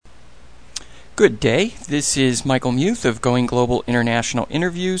Good day. This is Michael Muth of Going Global International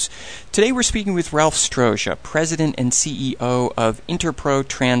Interviews. Today we're speaking with Ralph Stroja, President and CEO of Interpro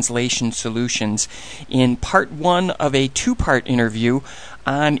Translation Solutions, in part one of a two-part interview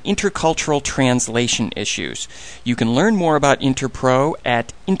on intercultural translation issues. You can learn more about Interpro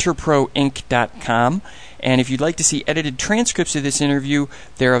at interproinc.com. And if you'd like to see edited transcripts of this interview,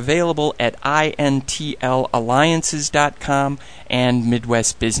 they're available at intlalliances.com and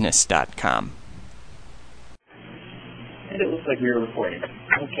midwestbusiness.com. And it looks like we are recording.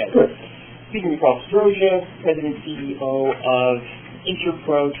 Okay. Good. Speaking with Ralph Stroja, President and CEO of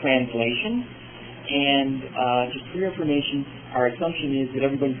Interpro Translation. And just for your information, our assumption is that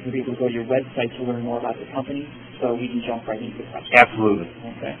everybody's going to be able to go to your website to learn more about the company, so we can jump right into the question. Absolutely.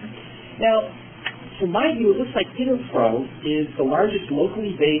 Okay. Now, from my view, it looks like Interpro is the largest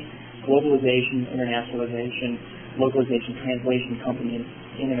locally based globalization, internationalization, localization translation company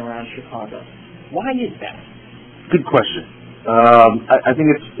in and around Chicago. Why is that? Good question. I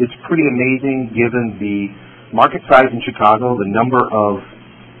think it's pretty amazing given the market size in Chicago, the number of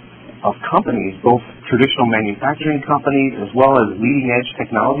companies, both traditional manufacturing companies as well as leading edge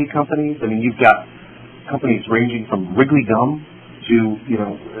technology companies. I mean, you've got companies ranging from Wrigley Gum to,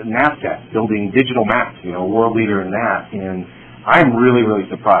 NASDAQ, building digital maps, world leader in that. And I'm really, really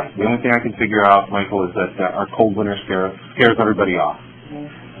surprised. The only thing I can figure out, Michael, is that our cold winter scares everybody off.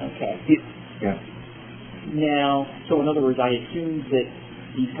 Okay. Yeah. Now, so in other words, I assume that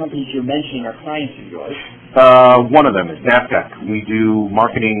these companies you're mentioning are clients of yours. One of them is NASDAQ. We do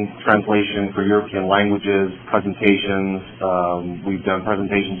marketing translation for European languages, presentations. We've done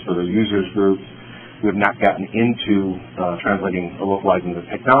presentations for their users groups. We have not gotten into translating or localizing the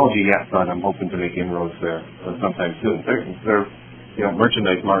technology yet, but I'm hoping to make inroads there sometime soon. Their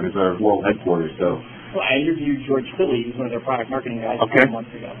merchandise mart is our world headquarters, so. Well, I interviewed George Philly, who's one of their product marketing guys, a couple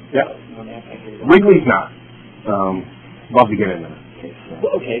months ago. Yeah. Wrigley's not. Love to get into it.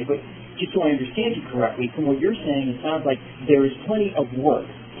 Well, okay, but just so I understand you correctly, from what you're saying, it sounds like there is plenty of work,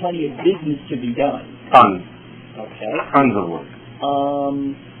 plenty of business to be done. Tons. Okay. Tons of work.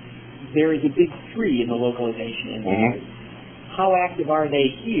 There is a big three in the localization industry. Mm-hmm. How active are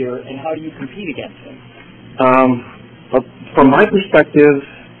they here, and how do you compete against them? From my perspective,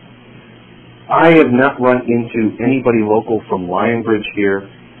 I have not run into anybody local from Lionbridge here,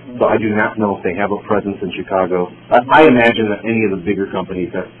 so I do not know if they have a presence in Chicago. I imagine that any of the bigger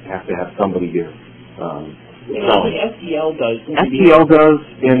companies have to have somebody here. STL does. STL does,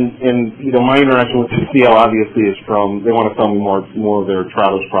 and my interaction with STL obviously is from, they want to sell me more of their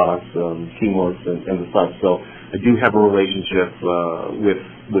Travelers products, Teamworks and the such. So I do have a relationship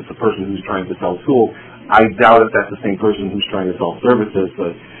with the person who's trying to sell tools. I doubt if that's the same person who's trying to sell services,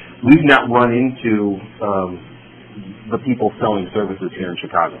 but we've not run into the people selling services here in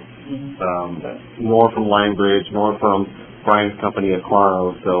Chicago, nor from Lionbridge, nor from Brian's company at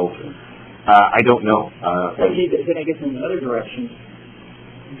Claro. So I don't know. Okay, then I guess in the other direction,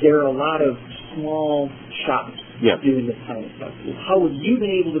 there are a lot of small shops doing this kind of stuff. How have you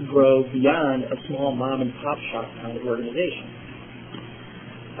been able to grow beyond a small mom and pop shop kind of organization?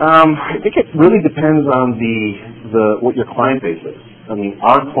 I think it really depends on what your client base is. I mean,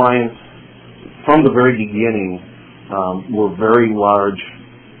 our clients, from the very beginning, were very large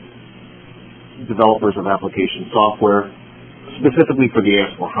developers of application software, specifically for the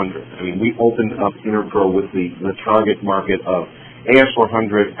AS400. I mean, we opened up Interpro with the target market of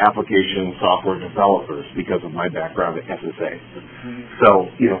AS400 application software developers because of my background at SSA. So,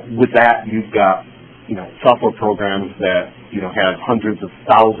 with that, you've got, software programs that, have hundreds of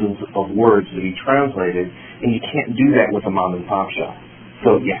thousands of words to be translated, and you can't do that with a mom and pop shop.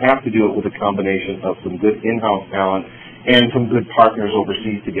 So you have to do it with a combination of some good in-house talent and some good partners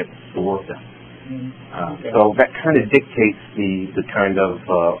overseas to get the work done. So that kind of dictates the kind of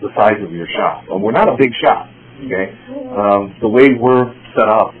the size of your shop. We're not a big shop, okay? The way we're set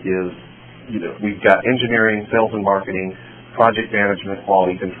up is, we've got engineering, sales and marketing, project management,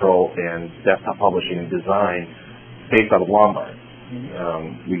 quality control, and desktop publishing and design based out of Lombard.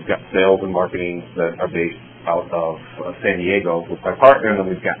 We've got sales and marketing that are based out of San Diego with my partner, and then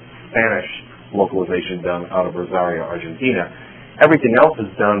we've got Spanish localization done out of Rosario, Argentina. Everything else is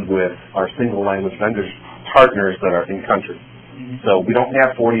done with our single language vendors, partners that are in country. So we don't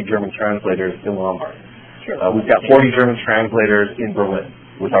have 40 German translators in Lombard. Sure. We've got 40 German translators in Berlin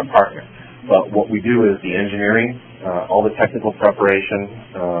with our partner. But what we do is the engineering, all the technical preparation,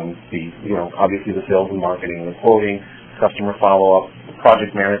 obviously the sales and marketing, the quoting, customer follow-up,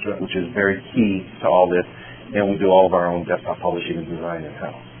 project management, which is very key to all this, and we do all of our own desktop publishing and design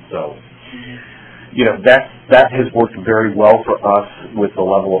in-house. So that has worked very well for us with the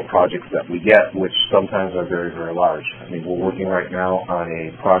level of projects that we get, which sometimes are very, very large. I mean, we're working right now on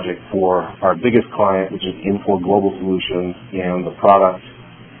a project for our biggest client, which is Infor Global Solutions, and the product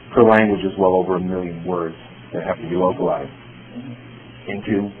per language is well over 1 million words that have to be localized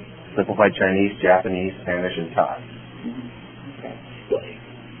into simplified Chinese, Japanese, Spanish, and Thai. Okay. Well,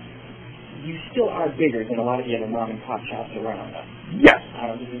 you still are bigger than a lot of the other mom and pop shops around us. Yes.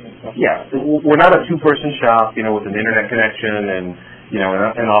 Yeah. We're not a two-person shop, with an internet connection and,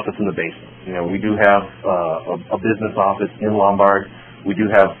 an office in the basement. We do have a business office in Lombard. We do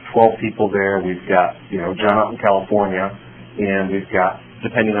have 12 people there. We've got, John out in California, and we've got,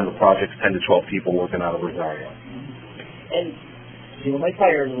 depending on the projects, 10 to 12 people working out of Rosario. And you might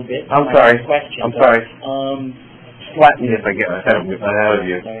fire a little bit. I'm sorry. I'm sorry. Slap me if I get ahead of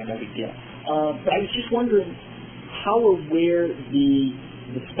you. No big deal. But I was just wondering how or where the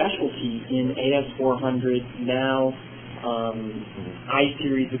specialty in AS400 now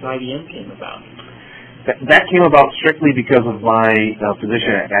I-Series with IBM came about. That came about strictly because of my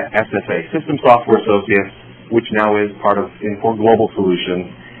position at SSA, System Software Associates, which now is part of Infor Global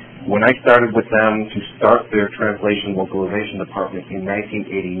Solutions. When I started with them to start their translation localization department in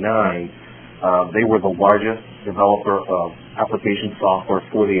 1989, they were the largest developer of application software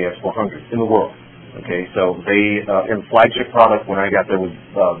for the AS400 in the world. Okay, so they, and flagship product when I got there was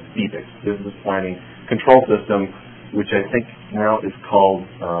BPIX, Business Planning Control System, which I think now is called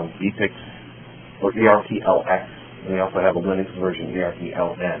BPIX or ERP-LX. And they also have a Linux version,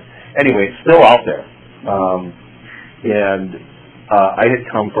 ERP-LN. Anyway, it's still out there. I had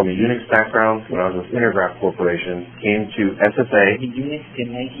come from a Unix background when I was with Intergraph Corporation, came to SSA. Unix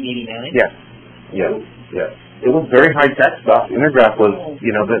in 1989? Yes. It was very high-tech stuff. Intergraph was, the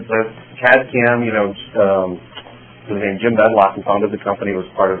CAD-CAM, his name Jim Bedlock, who founded the company, was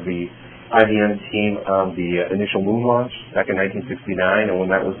part of the IBM team on the initial moon launch back in 1969, and when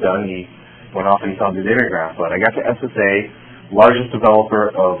that was done, he went off and he founded Intergraph. But I got to SSA, largest developer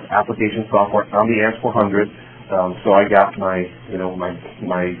of application software on the AS400, so I got my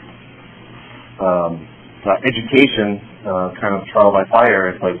education kind of trial by fire.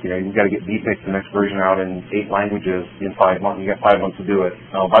 It's like, you've got to get BPIX, the next version, out in 8 languages in 5 months. You got 5 months to do it.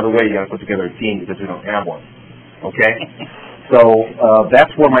 By the way, you got to put together a team because we don't have one. Okay? So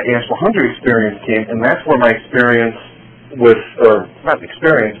that's where my AS400 experience came, and that's where my experience with, or not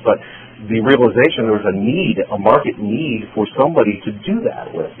experience, but the realization there was a market need for somebody to do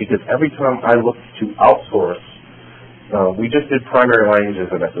that with, because every time I looked to outsource, we just did primary languages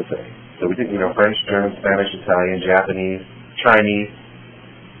at SSA. So we did, French, German, Spanish, Italian, Japanese, Chinese.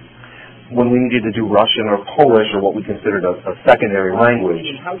 When we needed to do Russian or Polish, or what we considered a secondary language.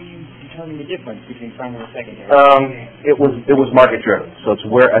 How do you determine the difference between primary and secondary? It was market driven. So it's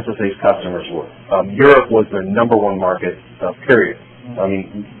where SSA's customers were. Europe was their number one market, period. I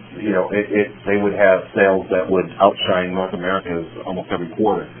mean, they would have sales that would outshine North America's almost every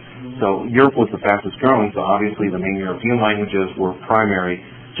quarter. So Europe was the fastest growing, so obviously the main European languages were primary.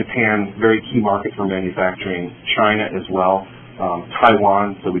 Japan, very key market for manufacturing. China as well.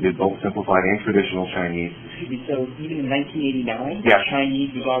 Taiwan, so we did both simplified and traditional Chinese. So even in 1989, yes.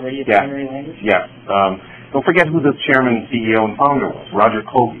 Chinese was already a primary language? Yes. Don't forget who the chairman, CEO, and founder was, Roger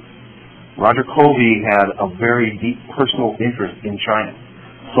Covey. Roger Covey had a very deep personal interest in China,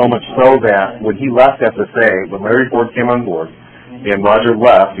 so much so that when he left SSA, when Larry Ford came on board, and Roger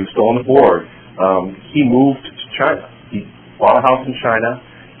left, he was still on the board, he moved to China. He bought a house in China.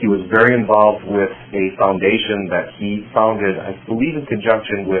 He was very involved with a foundation that he founded, I believe in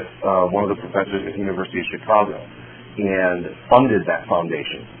conjunction with one of the professors at the University of Chicago, and funded that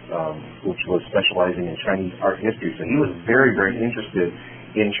foundation, which was specializing in Chinese art history. So he was very, very interested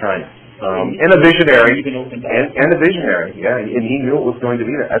in China. And a visionary, and a visionary, yeah, and he knew it was going to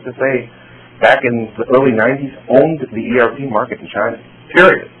be there. SSA, back in the early 90s, owned the ERP market in China,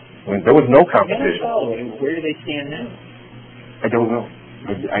 period. I mean, there was no competition. Where do they stand now? I don't know.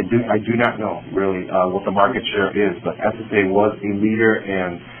 I do not know, really, what the market share is, but SSA was a leader,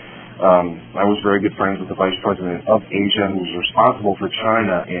 and I was very good friends with the vice president of Asia, who was responsible for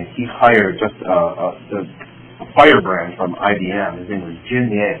China, and he hired just a firebrand from IBM. His name was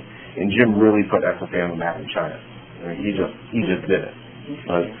Jin Ye, and Jim really put SSA on the map in China. I mean, he just did it.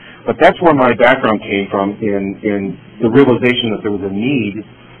 But that's where my background came from, in the realization that there was a need,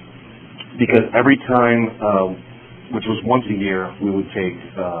 because every time, which was once a year, we would take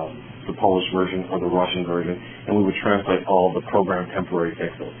the Polish version or the Russian version, and we would translate all the program temporary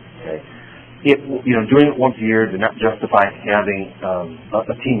fixes. Okay, doing it once a year did not justify having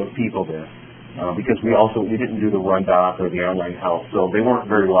a team of people there, because we didn't do the run doc or the online help, so they weren't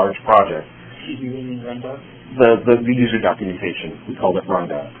very large projects. Excuse me, what do you mean rundown? The user documentation. We called it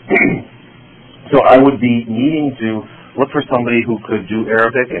rundown. So I would be needing to look for somebody who could do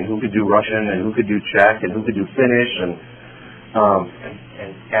Arabic and who could do Russian and who could do Czech and who could do Finnish. And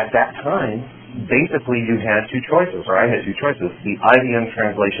at that time, basically you had two choices, or I had two choices. The IBM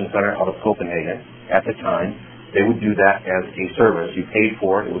Translation Center out of Copenhagen at the time, they would do that as a service. You paid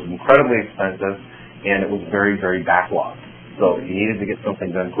for it. It was incredibly expensive, and it was very, very backlogged. So if you needed to get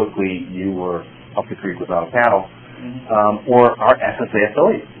something done quickly, you were up the creek without a paddle. Or our SSA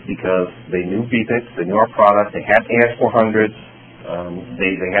affiliates, because they knew BPIX, they knew our product, they had AS400s,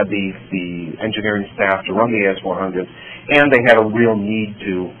 they had the engineering staff to run the AS400s, and they had a real need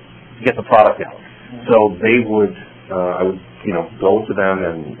to get the product out. So they would, I would, go to them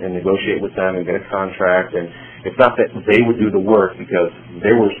and negotiate with them and get a contract. And it's not that they would do the work, because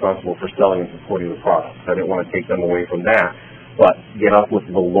they were responsible for selling and supporting the product. I didn't want to take them away from that. But get up with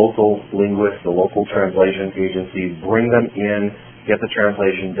the local linguist, the local translation agency, bring them in, get the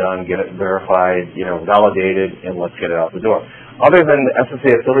translation done, get it verified, validated, and let's get it out the door. Other than the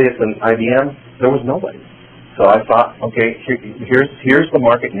SSA affiliates and IBM, there was nobody. So I thought, okay, here's the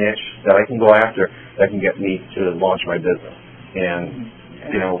market niche that I can go after that can get me to launch my business. And,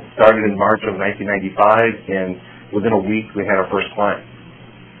 started in March of 1995, and within a week we had our first client.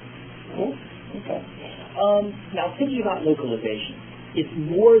 Cool. Okay. Now, thinking about localization, it's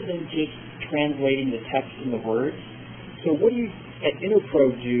more than just translating the text and the words. So what do you at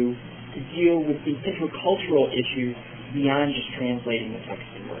Interpro do to deal with the intercultural issues beyond just translating the text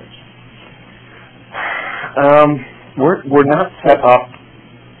and words? We're not set up,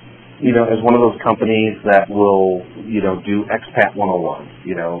 as one of those companies that will, do expat 101.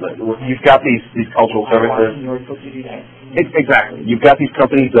 You've got these cultural services. You're supposed to do that. Exactly. You've got these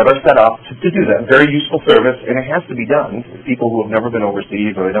companies that are set up to do that. Very useful service, and it has to be done. People who have never been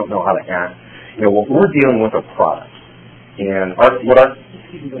overseas or they don't know how to act. What we're dealing with are products. And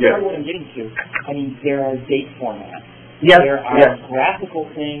Excuse me, but part of what I'm getting to, there are date formats. Yes, there are graphical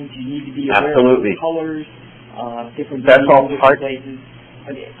things. You need to be aware Absolutely. of colors, different places.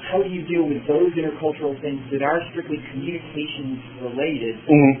 How do you deal with those intercultural things that are strictly communications related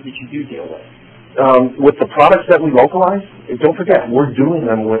that you do deal with? With the products that we localize, don't forget, we're doing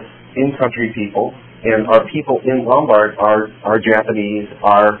them with in-country people, and our people in Lombard are Japanese,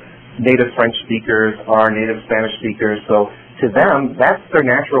 are native French speakers, are native Spanish speakers, so to them, that's their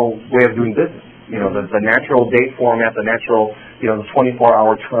natural way of doing business. The natural date format, the natural, the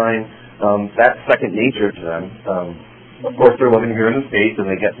 24-hour time, that's second nature to them. Of course, they're living here in the States, and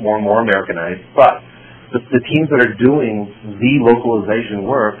they get more and more Americanized, but the teams that are doing the localization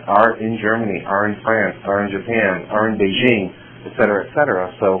work are in Germany, are in France, are in Japan, are in Beijing, et cetera, et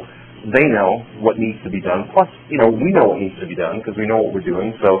cetera. So they know what needs to be done. Plus, we know what needs to be done because we know what we're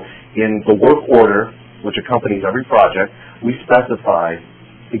doing. So in the work order, which accompanies every project, we specify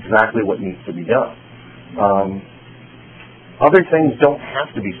exactly what needs to be done. Other things don't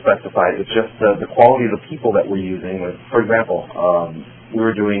have to be specified. It's just the quality of the people that we're using. For example, we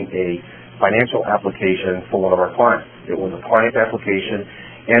were doing a financial application for one of our clients. It was a client application,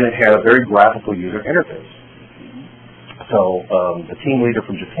 and it had a very graphical user interface. So the team leader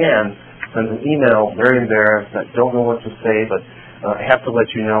from Japan sends an email, very embarrassed, I don't know what to say, but I have to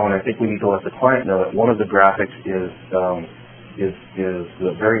let you know, and I think we need to let the client know that one of the graphics is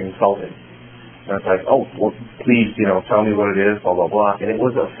very insulting. And it's like, oh, well, please, tell me what it is, blah, blah, blah. And it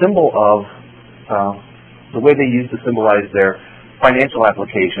was a symbol of the way they used to symbolize their financial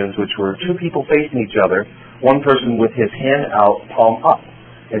applications, which were two people facing each other, one person with his hand out, palm up,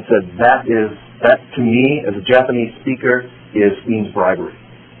 and said, that to me, as a Japanese speaker, means bribery.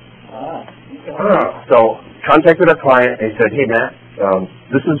 So contacted our client and said, hey, Matt,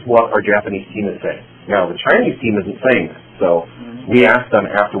 this is what our Japanese team is saying. Now, the Chinese team isn't saying this, so we asked them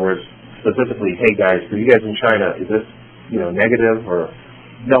afterwards specifically, hey, guys, for you guys in China, is this, negative or...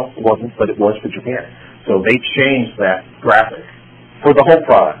 No, it wasn't, but it was for Japan. So they changed that graphic for the whole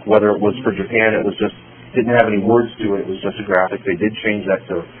product. Whether it was for Japan, it was just, didn't have any words to it, it was just a graphic. They did change that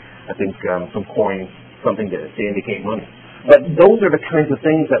to, I think, some coins, something to indicate money. But those are the kinds of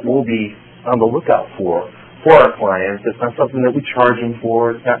things that we'll be on the lookout for our clients. It's not something that we charge them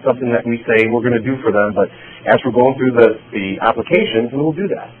for. It's not something that we say we're going to do for them. But as we're going through the applications, we will do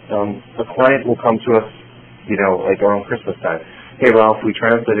that. The client will come to us, like around Christmas time. Hey, Ralph, we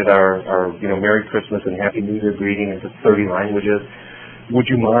translated our Merry Christmas and Happy New Year greeting into 30 languages. Would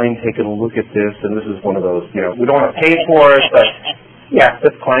you mind taking a look at this? And this is one of those, we don't want to pay for it, but yeah,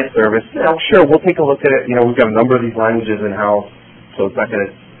 that's client service. Sure, we'll take a look at it. We've got a number of these languages in-house, so it's not going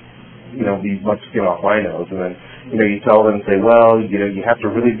to, be much skin off my nose. And then you tell them, say, well, you have to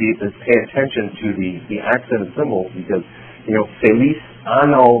really pay attention to the accent and symbols because, Feliz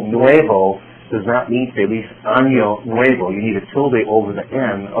Año Nuevo does not mean Feliz Año Nuevo. You need a tilde over the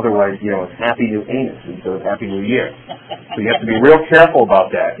N, otherwise, it's Happy New Anus instead of Happy New Year. So you have to be real careful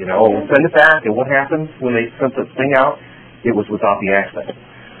about that, We'll send it back, and what happens when they sent the thing out? It was without the accent.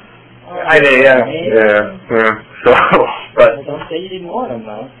 So, but well, don't say you didn't want them,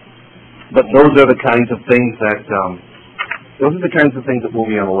 though. But those are the kinds of things that we'll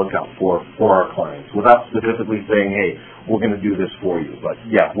be on the lookout for our clients, without specifically saying, "Hey, we're going to do this for you." But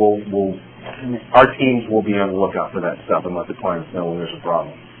yeah, our teams will be on the lookout for that stuff and let the clients know when there's a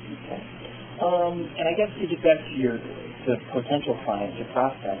problem. Okay. And I guess to get back to potential clients or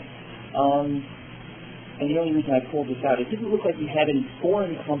prospects, and the only reason I pulled this out, it didn't look like you had any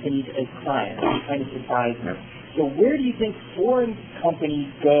foreign companies as clients. It kind of surprised me. So where do you think foreign companies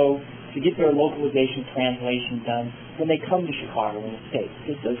go to get their localization translation done when they come to Chicago in the States?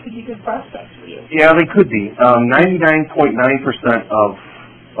 Because those could be good prospects for you. Yeah, they could be.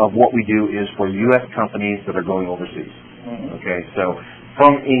 99.9% of what we do is for U.S. companies that are going overseas. Mm-hmm. Okay, so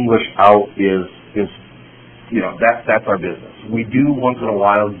from English out is that's our business. We do once in a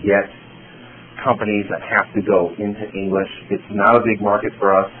while get companies that have to go into English. It's not a big market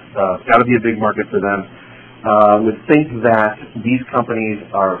for us. It's got to be a big market for them. Would think that these companies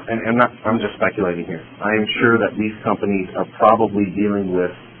are, and I'm just speculating here. I am sure that these companies are probably dealing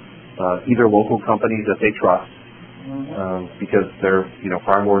with either local companies that they trust, because they're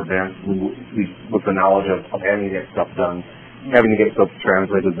far more advanced with the knowledge of having to get stuff done, having to get stuff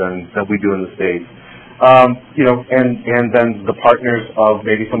translated than we do in the States. And then the partners of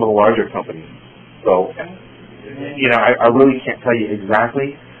maybe some of the larger companies. So, I really can't tell you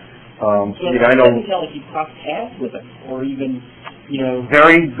exactly. So I know. Doesn't tell if you cross paths with them, or even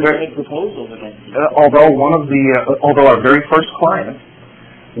very proposals against you. Although our very first client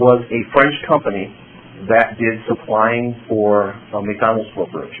was a French company that did supplying for McDonald's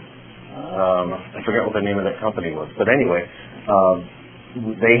Corporation. I forget what the name of that company was, but anyway,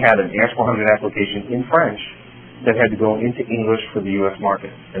 they had an AS400 application in French that had to go into English for the U.S.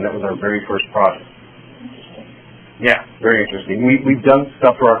 market, and that was our very first project. Yeah, very interesting. We've done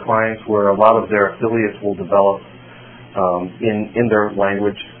stuff for our clients where a lot of their affiliates will develop in their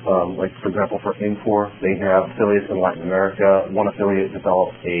language. Like, for example, for Infor, they have affiliates in Latin America. One affiliate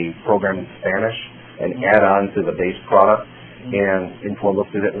developed a program in Spanish and add on to the base product. And Infor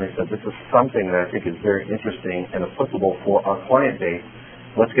looked at it and they said, this is something that I think is very interesting and applicable for our client base.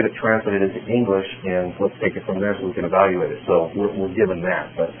 Let's get it translated into English and let's take it from there so we can evaluate it. So we're given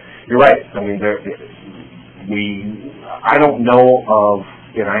that. But you're right. I mean, I don't know of,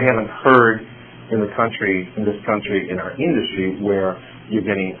 and I haven't heard in this country, in our industry, where you're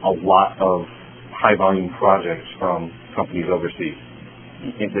getting a lot of high-volume projects from companies overseas.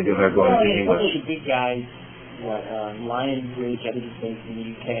 They're going to English. Some of the big guys, Lionbridge, I think it's based in the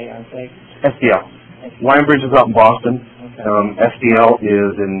UK, aren't they? SDL. Lionbridge is out in Boston. Okay. SDL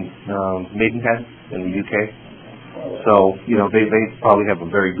is in Maidenhead in the UK. So, they probably have a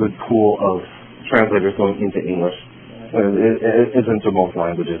very good pool of translators going into English. It's into most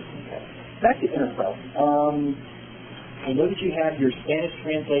languages. Back to Interpro. I know that you have your Spanish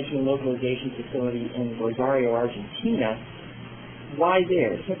translation and localization facility in Rosario, Argentina. Why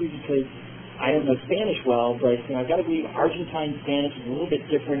there? Simply because I don't know Spanish well, but I've got to believe Argentine Spanish is a little bit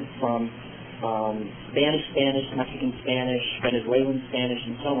different from Spanish, Mexican Spanish, Venezuelan Spanish,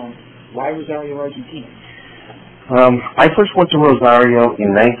 and so on. Why Rosario, Argentina? I first went to Rosario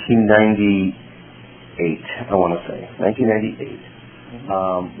in 1998, I want to say.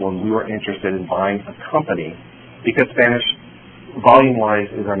 1998, when we were interested in buying a company, because Spanish, volume-wise,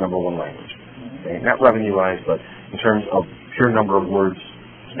 is our number one language. Okay? Not revenue-wise, but in terms of pure number of words,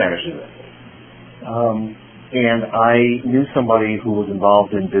 Spanish is it. And I knew somebody who was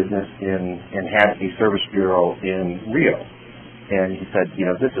involved in business and had a service bureau in Rio. And he said,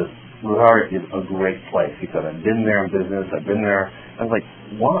 Rosario is a great place. He said, I've been there in business, I've been there. I was like,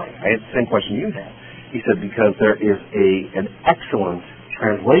 why? I had the same question you had. He said, because there is an excellent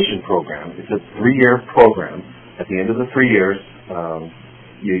translation program. It's a 3-year program. At the end of the 3 years,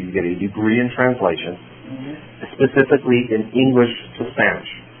 you get a degree in translation, specifically in English to Spanish.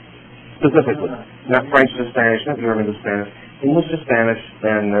 Specifically. Not French to Spanish, not German to Spanish. English to Spanish,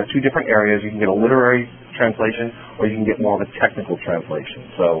 and 2 different areas. You can get a literary translation, or you can get more of a technical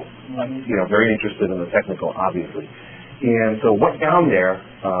translation. So, very interested in the technical, obviously. And so went down there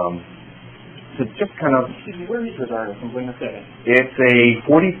to just kind of... Excuse me, where is Rosario from Buenos Aires? It's a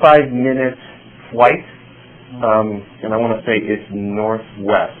 45-minute flight, and I want to say it's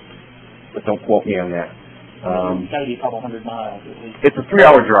northwest, but don't quote me on that. It's got to be a couple hundred miles at least. It's a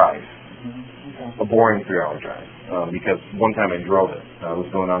 3-hour drive, Okay. a boring 3-hour drive, because one time I drove it. I was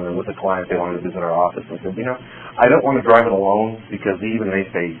going on there with a client. They wanted to visit our office. I said, I don't want to drive it alone because even they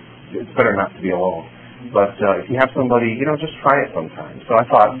say it's better not to be alone. But if you have somebody, just try it sometime. So I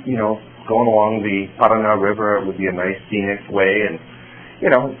thought, going along the Paraná River, it would be a nice scenic way, and,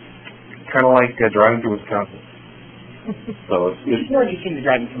 kind of like driving through Wisconsin. So it's more interesting than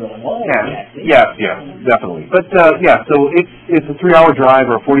driving through Illinois. Yeah, definitely. But so it's a 3-hour drive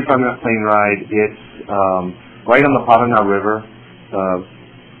or a 45-minute plane ride. It's right on the Paraná River.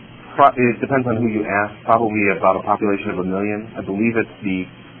 It depends on who you ask. Probably about a population of 1 million. I believe it's the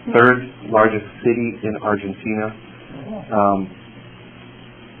 3rd largest city in Argentina.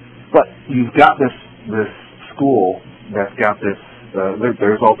 But you've got this school that's got this.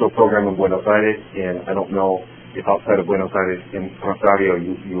 There's also a program in Buenos Aires, and I don't know if outside of Buenos Aires in Rosario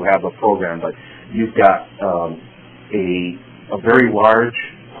you have a program, but you've got a very large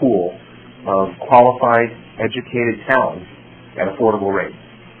pool of qualified, educated talent at affordable rates.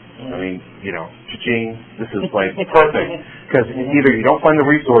 I mean, cha-ching, this is like perfect, because either you don't find the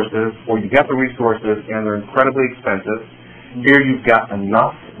resources or you get the resources and they're incredibly expensive. Here you've got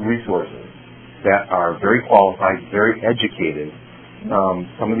enough resources that are very qualified, very educated.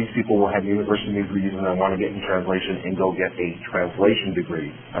 Some of these people will have university degrees and they want to get in translation and go get a translation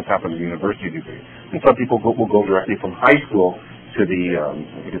degree on top of a university degree. And some people will go directly from high school to the, I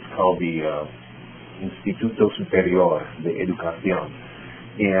think it's called the Instituto Superior de Educación.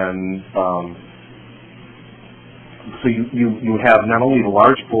 And so you have not only the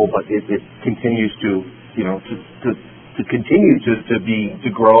large pool, but it continues to continue to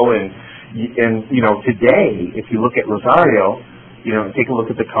grow and today, if you look at Rosario, take a look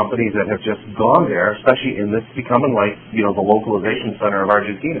at the companies that have just gone there, especially in this becoming like, the localization center of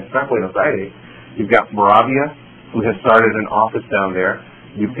Argentina. It's not Buenos Aires. You've got Moravia, who has started an office down there.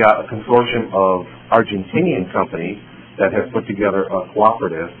 You've got a consortium of Argentinian companies that have put together a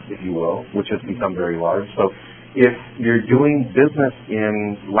cooperative, if you will, which has become very large. So if you're doing business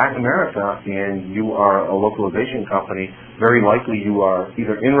in Latin America and you are a localization company, very likely you are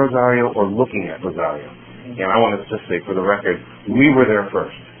either in Rosario or looking at Rosario. And I want to just say, for the record, we were there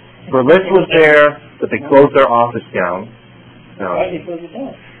first. Berlitz was there, but they closed their office down. Why did they close it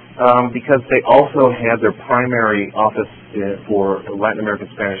down? Because they also had their primary office for Latin American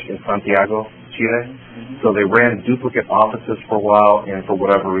Spanish in Santiago, Chile. So they ran duplicate offices for a while, and for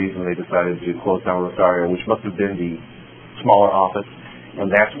whatever reason they decided to close down Rosario, which must have been the smaller office. And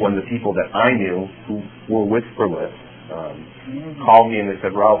that's when the people that I knew who were with Berlitz called me and they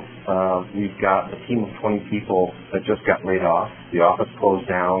said, Ralph, we've got a team of 20 people that just got laid off. The office closed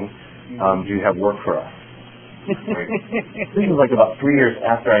down. Do you have work for us? Right. This was like about 3 years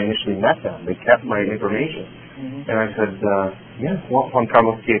after I initially met them. They kept my information. And I said, yes, well, Juan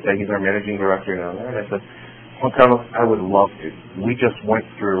Carlos Chieta, he's our managing director now. And I said, Juan Carlos, I would love to. We just went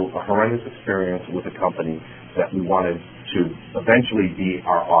through a horrendous experience with a company that we wanted to eventually be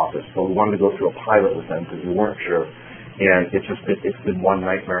our office. So we wanted to go through a pilot with them because we weren't sure. And it's been one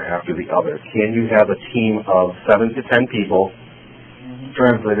nightmare after the other. Can you have a team of 7 to 10 people,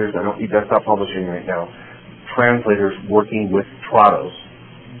 translators, I don't need desktop publishing right now, translators working with Trados,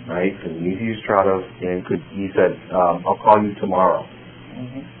 right? Because we need to use Trados, and he said, I'll call you tomorrow.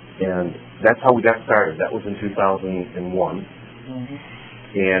 And that's how we got started. That was in 2001.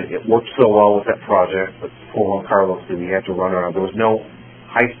 And it worked so well with that project, but poor Juan Carlos said we had to run around. There was no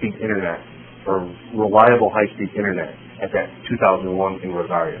high-speed internet or reliable high-speed internet at that 2001 in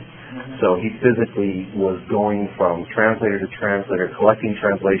Rosario. So he physically was going from translator to translator, collecting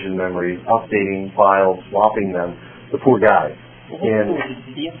translation memories, updating files, swapping them. The poor guy. And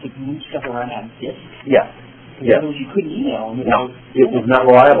did he have to move stuff around on disks? Yes. In other words, you couldn't email him. No, it was not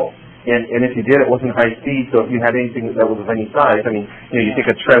reliable. And if you did, it wasn't high speed. So if you had anything that was of any size, I mean, you take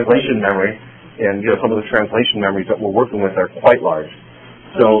a translation memory, and some of the translation memories that we're working with are quite large.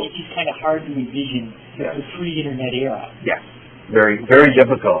 So it's just kind of hard to envision the pre-internet era. Yes, very, very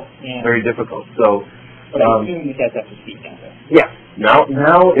difficult. Yeah. Very difficult. So, but I'm assuming that's up to speed now. Yeah. Now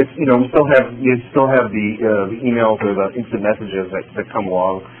it's you still have the emails or the instant messages that come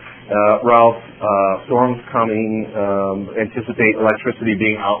along. Ralph, storm's coming. Anticipate electricity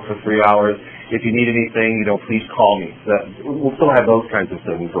being out for 3 hours. If you need anything, please call me. We'll still have those kinds of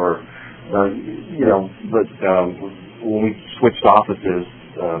things, or but when we switched offices.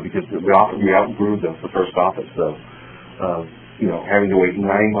 Because we outgrew the first office, so having to wait 9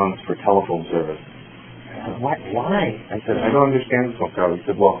 months for telephone service. I said, why? I said, I don't understand this one, Carl. He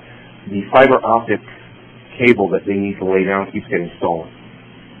said, well, the fiber optic cable that they need to lay down keeps getting stolen.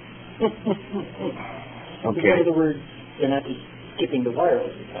 Okay. So in other words, they're not just skipping the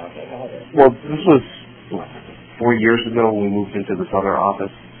wireless account either. Well, this was 4 years ago when we moved into this other office,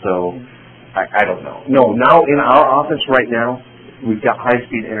 so I don't know. No, now in our office right now, we've got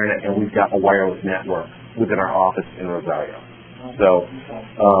high-speed internet and we've got a wireless network within our office in Rosario. So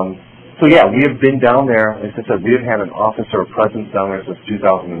yeah, we have been down there. As I said, we have had an office or a presence down there since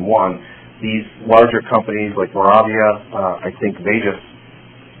 2001. These larger companies like Moravia, I think they just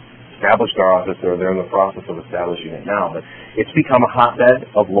established our office, or they're in the process of establishing it now. But it's become a hotbed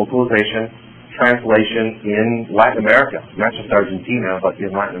of localization, translation in Latin America, not just Argentina, but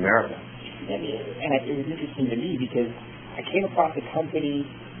in Latin America. And it was interesting to me because I came across a company,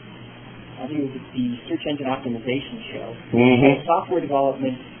 I think it was the Search Engine Optimization Show, a software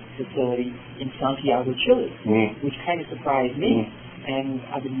development facility in Santiago, Chile, which kind of surprised me. And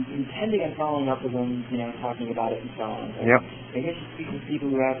I've been intending on following up with them, talking about it and so on. But maybe I should speak with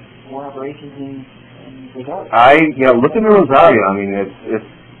people who have more operations in Rosario. Look into Rosario. I mean, it's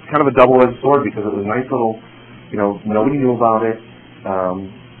kind of a double-edged sword because it was a nice little, nobody knew about it.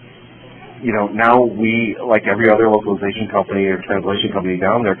 Now we, like every other localization company or translation company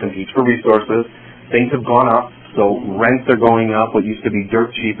down there, competes for resources. Things have gone up, so rents are going up. What used to be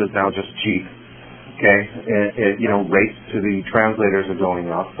dirt cheap is now just cheap. Okay, rates to the translators are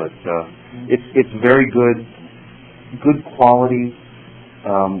going up, but it's very good quality.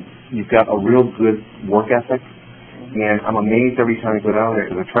 You've got a real good work ethic, and I'm amazed every time I go down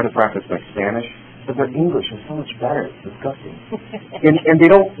there because I try to practice my Spanish, but their English is so much better. It's disgusting, and they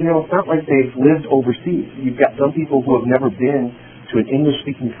don't. It's not like they've lived overseas. You've got some people who have never been to an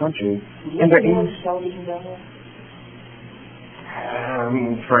English-speaking country, and their English television down there.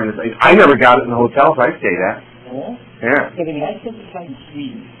 I'm trying to think. I never got it in the hotels I stayed at. Yeah. Because I spent some time in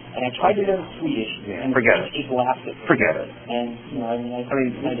Sweden, and I tried to learn Swedish, and forget it. Just laughed at me. Forget it. And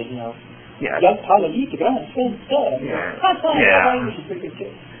yeah. Just talar lite grann svenska.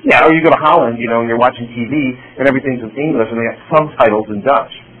 Yeah, or you go to Holland, and you're watching TV, and everything's in English, and they have subtitles in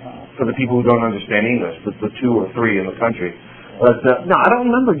Dutch for the people who don't understand English, the 2 or 3 in the country. But no, I don't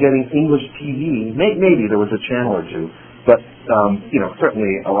remember getting English TV. Maybe there was a channel or two. But,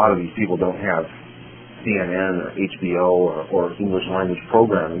 certainly a lot of these people don't have CNN or HBO or English language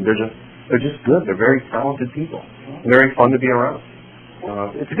programming. They're just good. They're very talented people. Very fun to be around.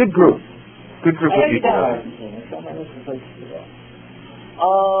 It's a good group. Good group of people.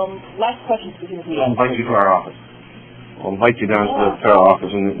 Last question specifically. I'll invite you to our office. I'll invite you down to our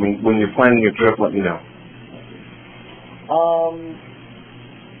office, and when you're planning your trip, let me know.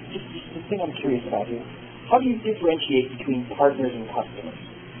 Just the thing I'm curious about here. How do you differentiate between partners and customers?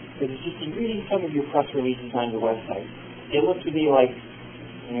 Because it's just in reading some of your press releases on your website, it looked to me like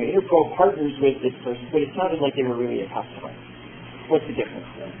Interpro partners with this person, but it sounded like they were really a customer. What's the difference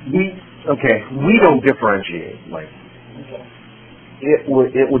there? We don't differentiate, Mike. Okay. It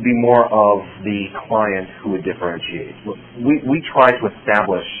would be more of the client who would differentiate. We try to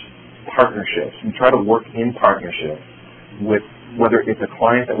establish partnerships. We try to work in partnership with whether it's a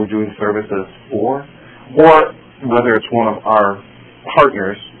client that we're doing services for, or whether it's one of our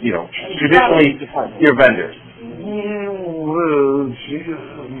partners, traditionally your vendors.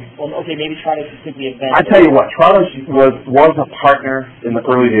 Well, okay, maybe Trados is simply a vendor. I tell you what, Trados was a partner in the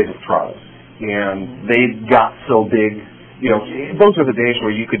early days of Trados, and they got so big. Those are the days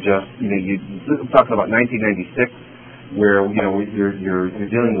where you could just, I'm talking about 1996, where you're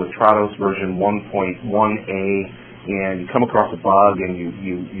dealing with Trados version 1.1a. And you come across a bug, and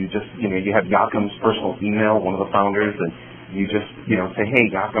you just you have Yacom's personal email, one of the founders, and you just say, hey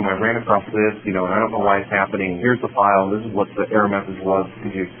Yacom, I ran across this, and I don't know why it's happening. Here's the file. This is what the error message was.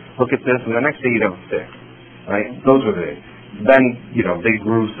 Could you look at this? And the next day you'd have a fix. Right? Those were the days. Then they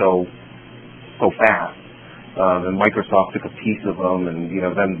grew so fast. Then Microsoft took a piece of them, and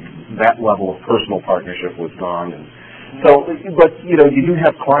then that level of personal partnership was gone. And so, but you do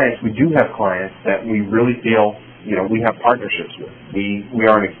have clients. We do have clients that we really feel. We have partnerships with. We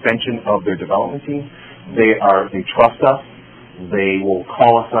are an extension of their development team. They trust us. They will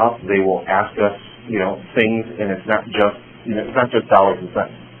call us up. They will ask us, things, and it's not just dollars and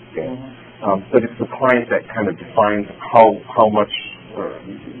cents. Okay? But it's the client that kind of defines how much,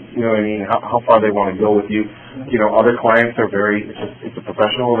 how far they want to go with you. Other clients are it's a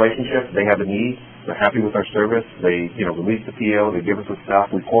professional relationship. They have a need. They're happy with our service. They, release the PO. They give us the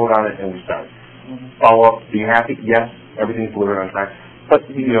stuff. We quote on it, and we start. Follow up, be happy, yes, everything's delivered on time. But,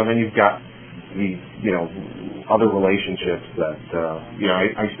 then you've got the, other relationships that,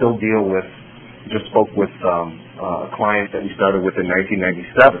 I still deal with, just spoke with a client that we started with in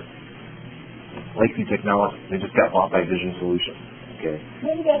 1997. Lakeview Technology. They just got bought by Vision Solutions. Okay.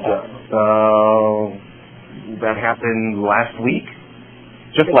 When did that happen? That happened last week.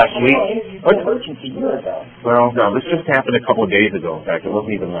 Just last week. Emergency a year ago. Well, no, this just happened a couple of days ago. In fact, it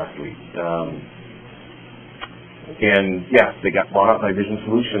wasn't even last week. And yes, they got bought out by Vision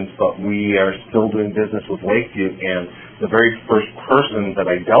Solutions, but we are still doing business with Lakeview. And the very first person that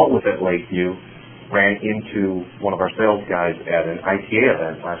I dealt with at Lakeview ran into one of our sales guys at an ITA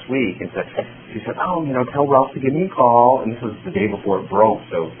event last week and she said, oh, tell Ralph to give me a call. And this was the day before it broke,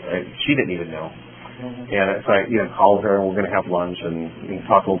 so she didn't even know. And so I, called her, and we're going to have lunch and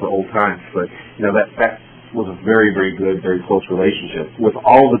talk over old times. But, that was a very, very good, very close relationship with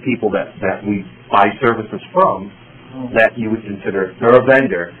all the people that we buy services from that you would consider, they're a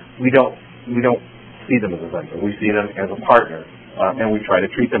vendor. We don't see them as a vendor. We see them as a partner, and we try to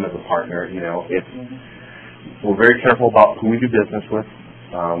treat them as a partner. We're very careful about who we do business with.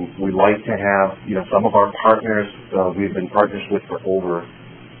 We like to have, some of our partners, we've been partners with for over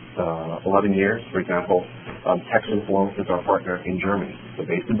 11 years, for example. Texinfluence is our partner in Germany. They're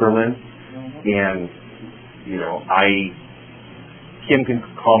based in Berlin, and Kim can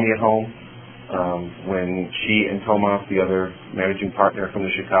call me at home when she and Thomas, the other managing partner from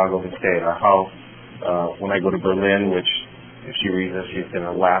the Chicago, can stay at our house. When I go to Berlin, which if she reads this, she's going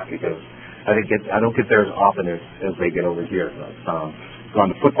to laugh because I don't get there as often as they get over here. But, gone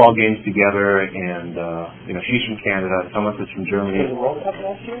to football games together, and she's from Canada. Thomas is from Germany. Was the World Cup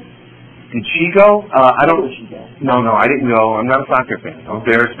last year? Did she go? I don't. Where did she go? No, I didn't go. I'm not a soccer fan. I'm a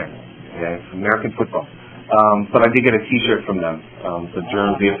Bears fan. Okay, it's American football. But I did get a T-shirt from them,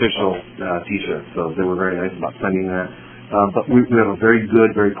 the official T-shirt. So they were very nice about sending that. But we have a very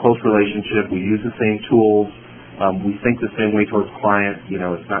good, very close relationship. We use the same tools. We think the same way towards clients.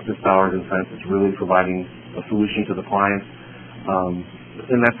 It's not just dollars and cents. It's really providing a solution to the client.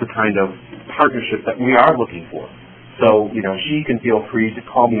 And that's the kind of partnership that we are looking for. So, she can feel free to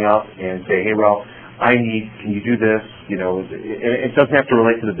call me up and say, hey, Ralph, can you do this? It doesn't have to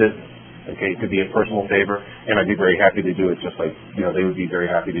relate to the business. Okay, it could be a personal favor, and I'd be very happy to do it just like, they would be very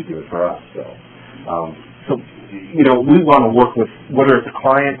happy to do it for us. So, we want to work with, whether it's a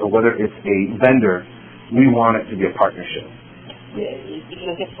client or whether it's a vendor, we want it to be a partnership. Yeah,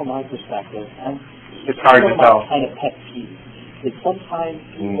 I guess from my perspective, it's hard to tell. Kind of pet peeve is sometimes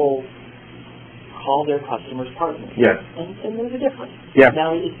people call their customers partners. Yes. And there's a difference. Yes.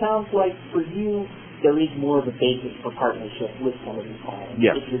 Now, it sounds like for you, there is more of a basis for partnership with some of these clients.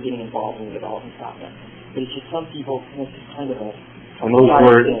 Yes. If you're getting involved in the development process. But it's just some people, it's just kind of a... On those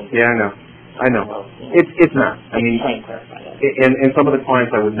words, yeah, I know. It's not. I mean, trying to clarify that. And some of the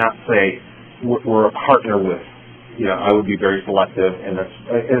clients I would not say we're a partner with. I would be very selective, and that's,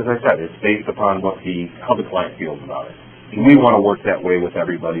 as I said, it's based upon how the client feels about it. And we want to work that way with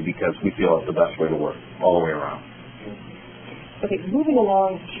everybody because we feel it's the best way to work all the way around. Okay, moving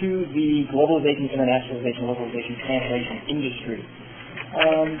along to the globalization, internationalization, localization, translation industry.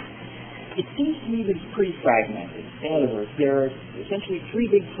 It seems to me that it's pretty fragmented. In other words, there are essentially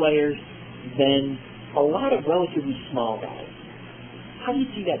three big players, then a lot of relatively small guys. How do you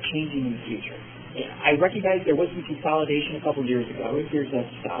see that changing in the future? I recognize there was some consolidation a couple years ago. Here's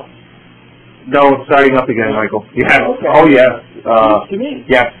that stop. No, it's starting up again, Michael. Yes. Okay. Oh, yes. To me.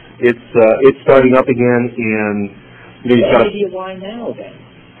 Yes, it's starting up again, and you've got maybe why now then?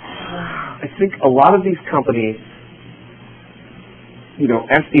 I think a lot of these companies,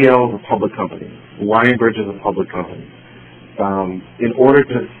 SDL is a public company. Lionbridge is a public company. In order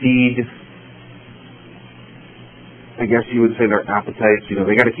to feed, I guess you would say, their appetites,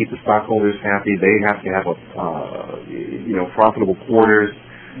 they got to keep the stockholders happy. They have to have profitable quarters.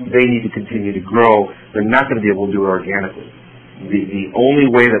 They need to continue to grow. They're not going to be able to do it organically. The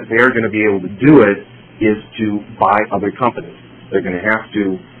only way that they're going to be able to do it is to buy other companies. They're going to have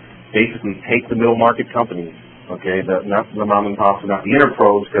to basically take the middle market companies, okay, not the mom and pops, not the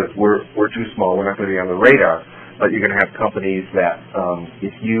interpros, because we're too small. We're not going to be on the radar. But you're going to have companies that,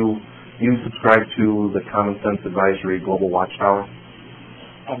 if you subscribe to the Common Sense Advisory Global Watchtower.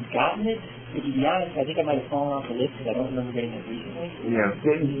 I've gotten it. To be honest, I think I might have fallen off the list because I don't remember getting it recently. Yeah,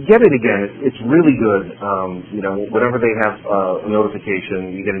 get it again. It's really good. Whenever they have a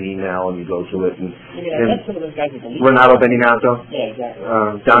notification, you get an email and you go to it. And that's some of those guys at the Renato Beninato. Yeah, exactly.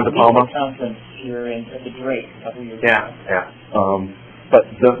 Don De Palma. Conference here at the Drake a couple years ago. Yeah. But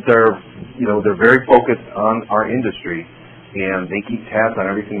they're very focused on our industry, and they keep tabs on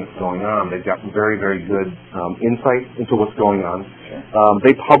everything that's going on. They've got very, very good insight into what's going on. Sure.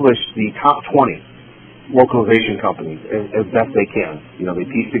 They publish the top 20 localization companies as best they can. They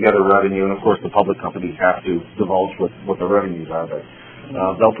piece together revenue, and of course the public companies have to divulge what the revenues are. But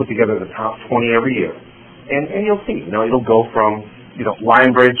they'll put together the top 20 every year, and you'll see. It'll go from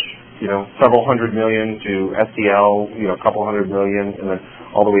Lionbridge several hundred million to SDL, a couple $100 million, and then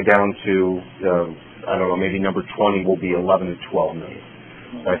all the way down to, I don't know, maybe number 20 will be 11 to 12 million.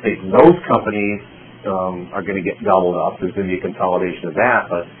 So I think those companies are going to get gobbled up. There's going to be a consolidation of that,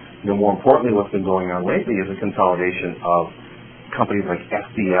 but more importantly, what's been going on lately is a consolidation of companies like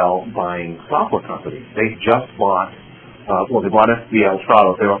SDL buying software companies. They just bought, they bought SDL,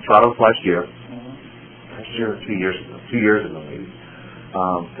 Trados. They bought Trados last year. Last year or 2 years ago. 2 years ago, maybe.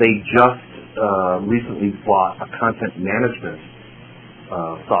 They just recently bought a content management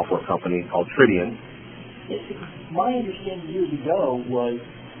software company called Tridian. My understanding years ago was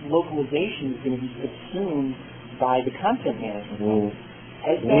localization is going to be subsumed by the content management.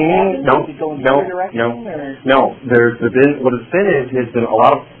 Has that happened? No, Is it going the other direction? No. There's been, what it's been has been a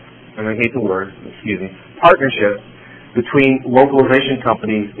lot of, and I hate the word, partnerships between localization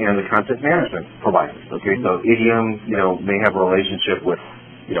companies and the content management providers. Okay, so Idiom, may have a relationship with,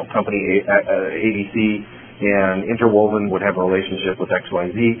 company ABC, and Interwoven would have a relationship with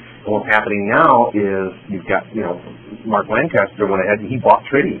XYZ. And what's happening now is you've got, Mark Lancaster went ahead and he bought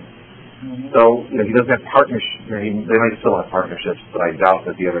Tridian. So, he doesn't have partnerships. They might still have partnerships, but I doubt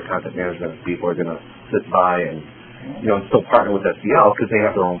that the other content management people are going to sit by and, and still partner with SDL because they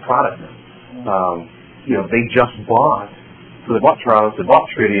have their own product now. They just bought, so they bought Trados, they bought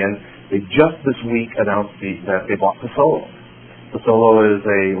Tridian. They just this week announced that they bought Pasolo. Pasolo is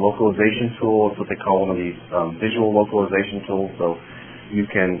a localization tool. It's what they call one of these visual localization tools. So you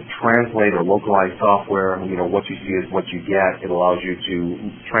can translate or localize software. What you see is what you get. It allows you to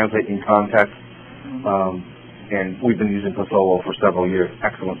translate in context. And we've been using Pasolo for several years.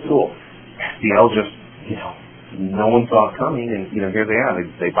 Excellent tool. SDL just, no one saw it coming, and here they are.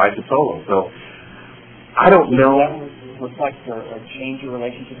 They buy Pasolo. So I don't know. Does that reflect or change your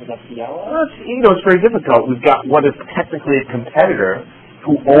relationship with SDL? It's very difficult. We've got what is technically a competitor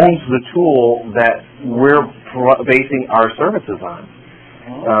who owns the tool that we're basing our services on.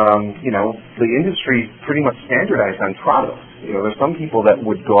 The industry pretty much standardized on Trados. There's some people that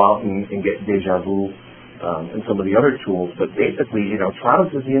would go out and get Deja Vu and some of the other tools, but basically,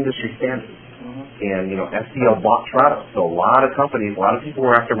 Trados is the industry standard. And, SDL bought Trados. So a lot of companies, a lot of people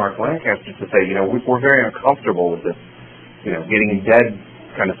were after Mark Lancaster to say, we're very uncomfortable with this, getting dead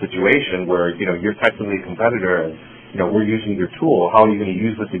kind of situation where, you're technically a competitor and, we're using your tool. How are you going to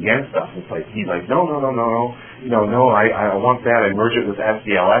use this against us? It's like, he's like, no. I want that. I merge it with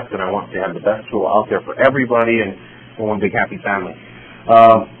SDLX, and I want to have the best tool out there for everybody and for one big happy family.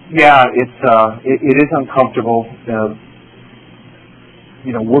 It is uncomfortable.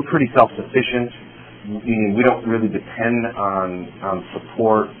 We're pretty self-sufficient. Meaning we don't really depend on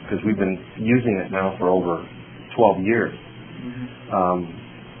support because we've been using it now for over 12 years.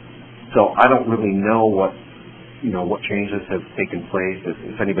 So I don't really know what changes have taken place,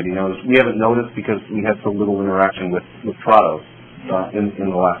 if anybody knows. We haven't noticed because we had so little interaction with Trados in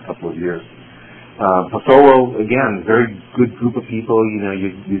the last couple of years. Pasolo, again, very good group of people.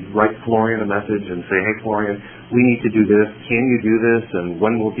 You write Florian a message and say, hey, Florian, we need to do this. Can you do this? And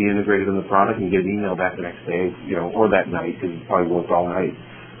when will it be integrated in the product? And get an email back the next day, or that night, because you probably worked all night,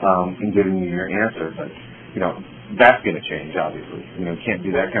 and giving you your answer. But, that's going to change, obviously. You can't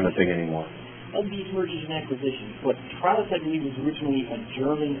do that kind of thing anymore. Of these mergers and acquisitions, what Trados, I believe, was originally a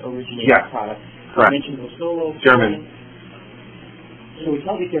German-originated product. Correct. You mentioned Pasolo. German. So it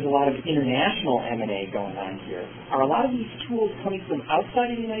sounds like there's a lot of international M&A going on here. Are a lot of these tools coming from outside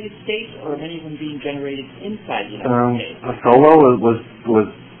of the United States, or are many of them being generated inside the United States? Pasolo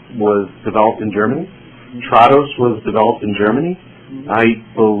was developed in Germany. Trados was developed in Germany. I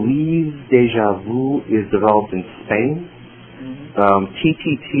believe Deja Vu is developed in Spain.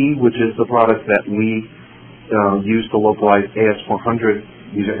 TTT, which is the product that we use to localize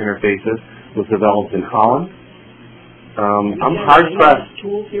AS400 user interfaces, was developed in Holland. I'm hard pressed.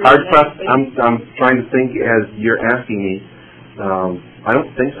 I'm trying to think as you're asking me. I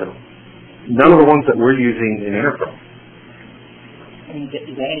don't think so. None of the ones that we're using in Interpro. Is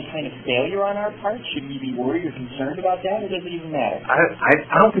that any kind of failure on our part? Should we be worried or concerned about that, or does it even matter?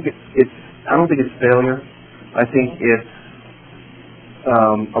 I don't think it's failure. I think it's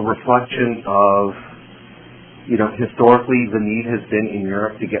a reflection of, historically the need has been in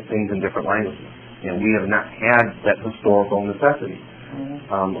Europe to get things in different languages, and we have not had that historical necessity.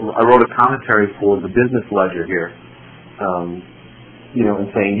 I wrote a commentary for the Business Ledger here, and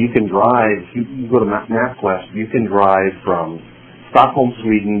saying you can drive, you go to MapQuest, you can drive from Stockholm,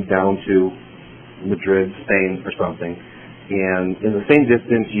 Sweden down to Madrid, Spain or something, and in the same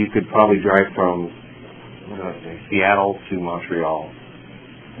distance you could probably drive from Seattle to Montreal.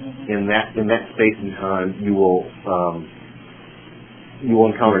 In that space and time, you will you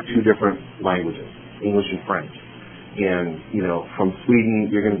will encounter two different languages, English and French. And, from Sweden,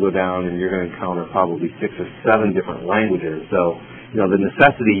 you're going to go down and you're going to encounter probably 6 or 7 different languages. So, the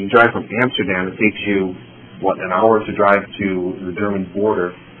necessity, you drive from Amsterdam, it takes you, an hour to drive to the German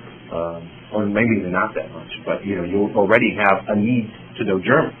border, or maybe even not that much, but, you already have a need to know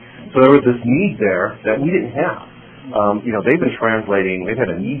German. So there was this need there that we didn't have. They've been translating, they've had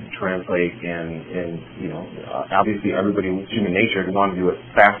a need to translate, and obviously everybody with human nature wanted to do it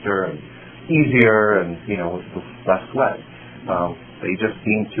faster and easier and, with less sweat. They just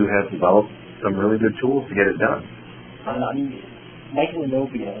seem to have developed some really good tools to get it done. Michael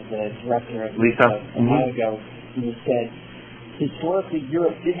Inopia, the director of Lisa, a while ago, he said, historically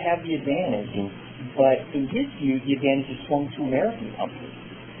Europe did have the advantage, but in his view, the advantage has swung to American companies.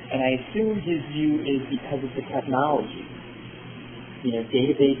 And I assume his view is because of the technology.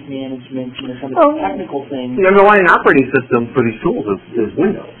 Database management, some of the technical things. The underlying operating system for these tools is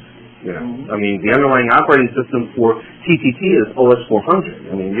Windows. The underlying operating system for TTT is OS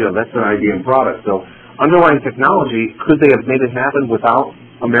 400. That's an IBM product. So underlying technology, could they have made it happen without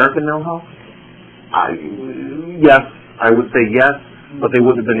American know-how? Yes, I would say yes, but they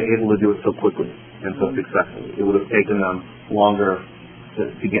wouldn't have been able to do it so quickly and so successfully. It would have taken them longer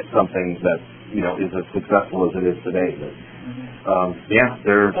to get something that is as successful as it is today. But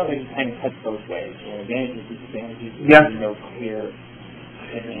they're something kind of cuts both ways. Advantages, disadvantages. Yes. No clear.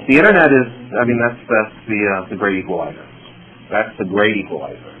 The internet is. That's the great equalizer. That's the great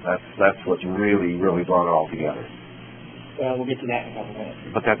equalizer. That's what's really brought it all together. We'll get to that in a couple minutes.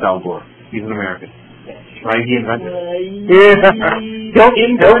 But that's Al Gore. He's an American. Right? He invented it.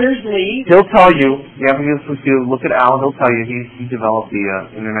 He'll tell you. Yeah, if you look at Al, he'll tell you he developed the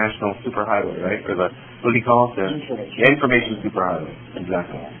International Superhighway, right? Or what do you call it? The Information Superhighway.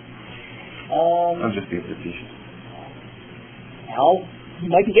 Exactly. I'm just being facetious. Al, he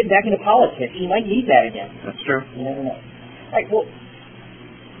might be getting back into politics. He might need that again. That's true. You never know. All right, well,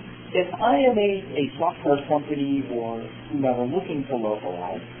 if I am a software company or whomever looking to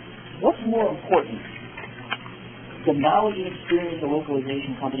localize, what's more important? The knowledge and experience a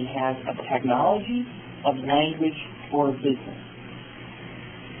localization company has of technology, of language, or of business?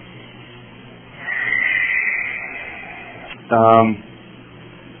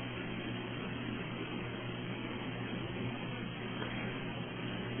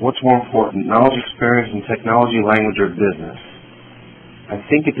 What's more important, knowledge, experience, and technology, language, or business? I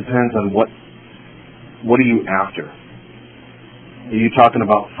think it depends on what are you after. Are you talking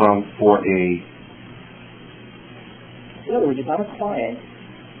about in other words, if I'm a client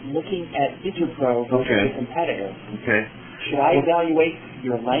looking at Interpro versus a competitor, should I evaluate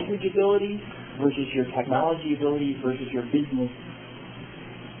your language abilities versus your technology abilities versus your business?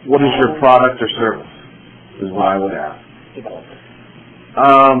 What is your product or service is what I would ask. Developer.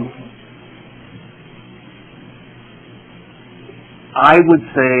 I would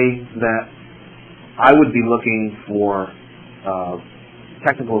say that I would be looking for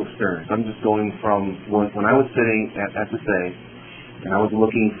technical experience. I'm just going from when I was sitting at SSA and I was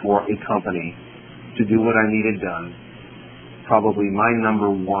looking for a company to do what I needed done, probably my number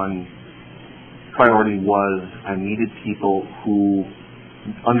one priority was I needed people who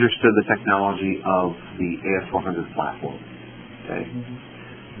understood the technology of the AS400 platform. Okay?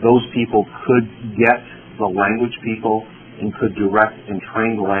 Those people could get the language people and could direct and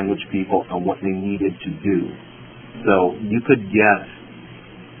train the language people on what they needed to do. So you could get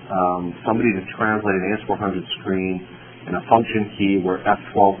somebody to translate an AS400 screen and a function key where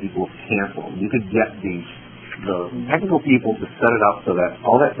F12 equals cancel. You could get the technical people to set it up so that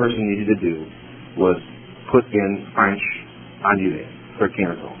all that person needed to do was put in French annulé for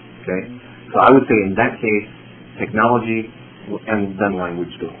cancel. Okay? So I would say in that case, technology and then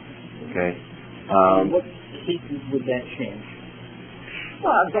language go. Okay? What cases would that change?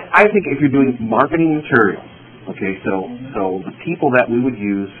 Well, I think if you're doing marketing materials, okay, so the people that we would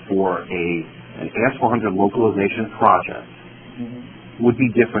use for an AS400 localization project would be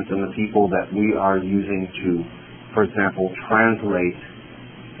different than the people that we are using to, for example, translate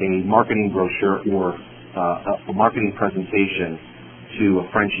a marketing brochure or a marketing presentation to a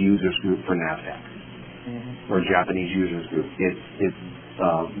French users group for NASDAQ or a Japanese users group. It's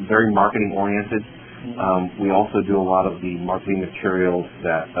very marketing oriented. We also do a lot of the marketing materials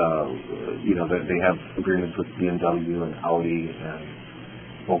that that they have agreements with BMW and Audi and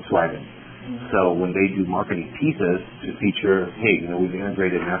Volkswagen. So when they do marketing pieces to feature, hey, we've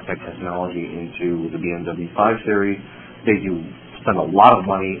integrated NASDAQ technology into the BMW 5 Series, they do spend a lot of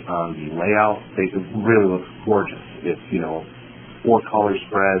money on the layout. It really looks gorgeous. It's 4 color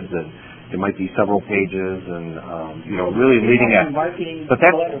spreads and It might be several pages and, really leading at. Marketing, but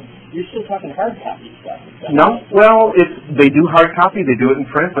that's, you're still talking hard copy stuff. No, well, they do hard copy, they do it in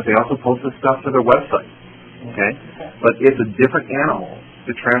print, but they also post this stuff to their website. Okay? But it's a different animal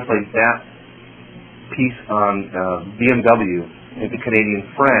to translate that piece on BMW into Canadian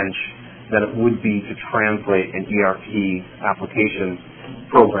French than it would be to translate an ERP application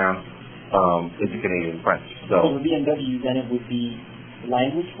program into Canadian French. So for BMW, then it would be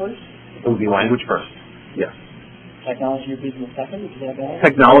language first? It would be language first, yes. Technology or business second? Is that bad?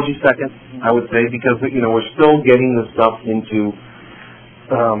 Technology second, I would say, because we're still getting the stuff into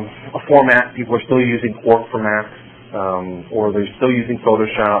a format. People are still using Quark formats, or they're still using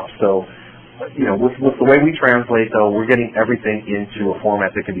Photoshop. So, with the way we translate, though, we're getting everything into a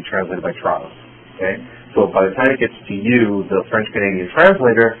format that can be translated by Trados. Okay, so by the time it gets to you, the French-Canadian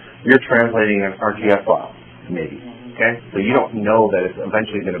translator, you're translating an RTF file, maybe. Okay, so you don't know that it's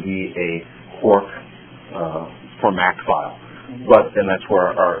eventually going to be a Quark for Mac file, then that's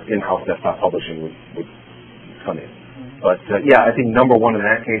where our in-house desktop publishing would come in. But I think number one in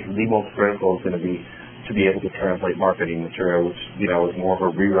that case, the most critical is going to be to be able to translate marketing material, which is more of a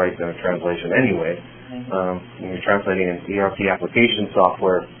rewrite than a translation anyway. When you're translating an ERP application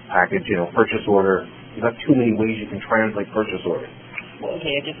software package, purchase order, you've got too many ways you can translate purchase order. Well,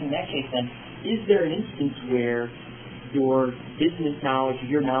 okay, I guess in that case then, is there an instance where your business knowledge,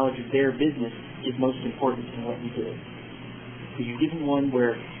 your knowledge of their business is most important in what you do? Could you give me one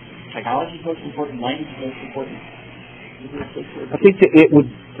where technology is most important, language is most important? I think that it would,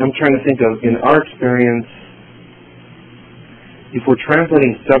 I'm trying to think of, in our experience, if we're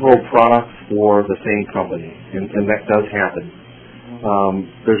translating several products for the same company, and that does happen,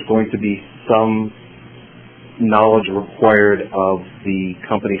 there's going to be some knowledge required of the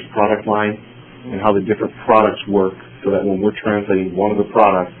company's product line and how the different products work, so that when we're translating one of the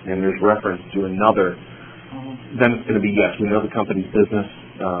products and there's reference to another, then it's going to be, yes, we know the company's business.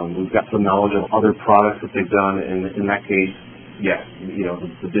 We've got some knowledge of other products that they've done, and in that case, yes,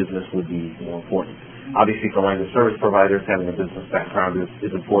 the business would be more important. Obviously, for language service providers, having a business background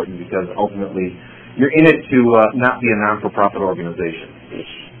is important because ultimately you're in it to not be a non-for-profit organization.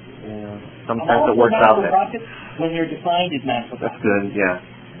 Sometimes it works out that when they're defined as non-for-profit. That's good, yeah.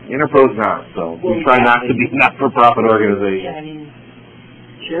 Interpro's not, so we try not to be not-for-profit organization. Yeah, I mean,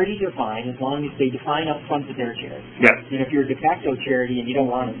 charities are fine as long as they define up front that they're charities. Yeah. And if you're a de facto charity and you don't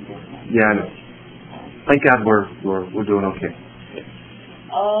want to be doing that. Yeah, I know. Thank God we're doing okay.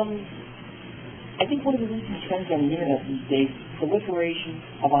 I think one of the recent trends on the internet these days, proliferation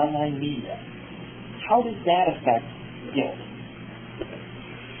of online media. How does that affect guild?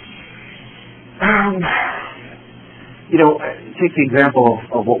 Take the example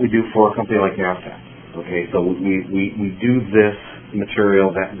of what we do for a company like NASDAQ. Okay, so we do this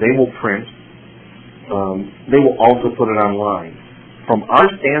material that they will print. They will also put it online. From our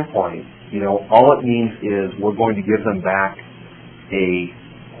standpoint, all it means is we're going to give them back a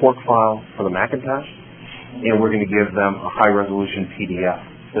Quark file for the Macintosh, and we're going to give them a high-resolution PDF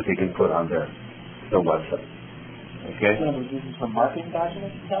that they can put on their website. Okay. So this is for marketing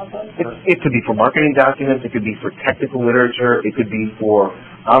documents, it sounds like? It could be for marketing documents. It could be for technical literature. It could be for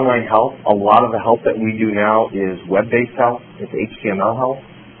online help. A lot of the help that we do now is web-based help. It's HTML help.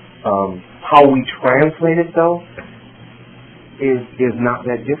 How we translate it, though, is not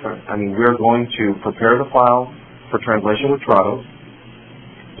that different. I mean, we're going to prepare the file for translation with Trados.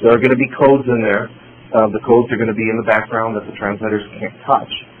 There are going to be codes in there. The codes are going to be in the background that the translators can't touch.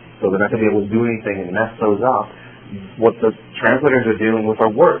 So they're not going to be able to do anything and mess those up. What the translators are dealing with are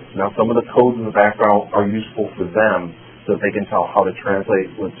words. Now, some of the codes in the background are useful for them so that they can tell how to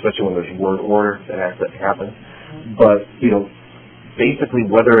translate, especially when there's word order that has to happen. But, basically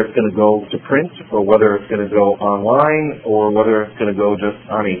whether it's going to go to print or whether it's going to go online or whether it's going to go just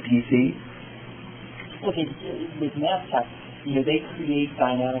on a PC. Okay, with NASDAQ, they create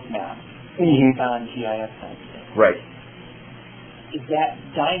dynamic maps based on GIS sensing. Right. Is that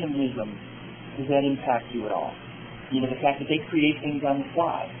dynamism, does that impact you at all? The fact that they create things on the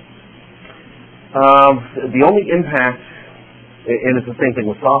fly. The only impact, and it's the same thing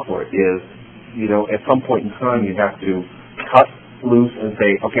with software, is, at some point in time you have to cut loose and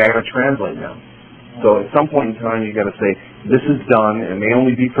say, okay, I got to translate now. So at some point in time you got to say, this is done, and it may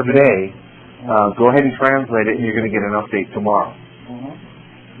only be for today. Go ahead and translate it, and you're going to get an update tomorrow.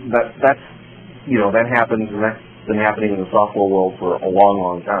 That happens, and that's been happening in the software world for a long,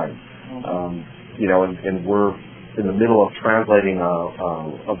 long time. And we're in the middle of translating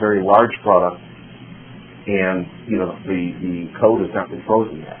a very large product, and the code has not been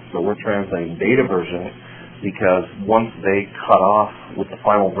frozen yet. So we're translating beta versions because once they cut off with the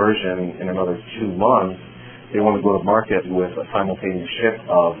final version in another 2 months, they want to go to market with a simultaneous ship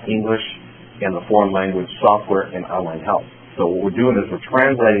of English and the foreign language software and online help. So what we're doing is we're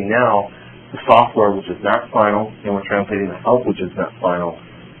translating now the software, which is not final, and we're translating the help, which is not final.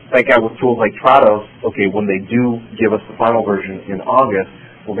 Thank God with tools like Trados, okay, when they do give us the final version in August,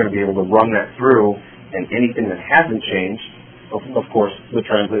 we're going to be able to run that through, and anything that hasn't changed, of course, the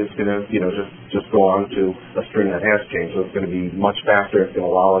translate is going to, just go on to a string that has changed. So it's going to be much faster. It's going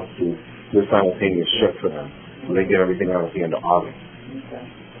to allow us to do a simultaneous ship for them, so they get everything out at the end of August. Okay.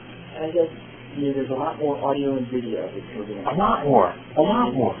 And I guess there's a lot more audio and video that's moving on. A lot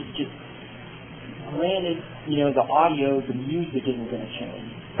more. It's just, granted, the audio, the music isn't going to change.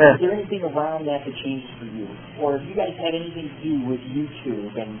 Yeah. Is there anything around that changes for you? Or have you guys had anything to do with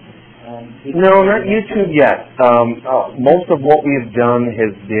YouTube and no, not YouTube yet. Most of what we've done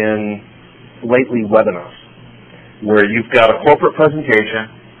has been lately webinars, where you've got a corporate presentation,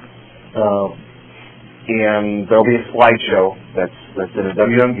 and there'll be a slideshow that's in a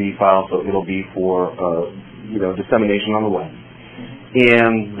WMV file, so it'll be for dissemination on the web.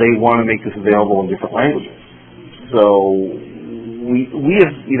 And they want to make this available in different languages. So we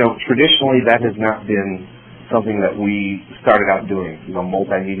have, traditionally that has not been something that we started out doing,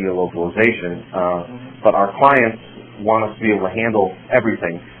 multimedia localization. But our clients want us to be able to handle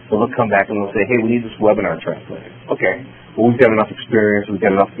everything. So they'll come back and they'll say, hey, we need this webinar translated. Okay, well, we've got enough experience, we've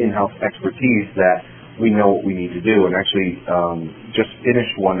got enough in-house expertise that we know what we need to do. And actually just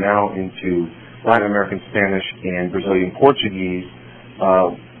finished one now into Latin American Spanish and Brazilian Portuguese.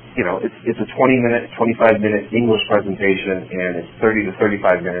 It's a 20-minute, 25-minute English presentation, and it's 30 to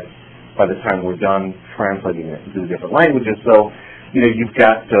 35 minutes by the time we're done translating it into the different languages. So, you've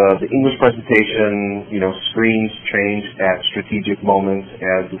got the English presentation, screens change at strategic moments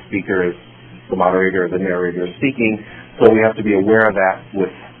as the speaker is, the moderator or the narrator is speaking. So we have to be aware of that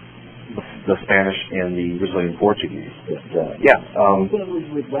with the Spanish and the Brazilian Portuguese. But,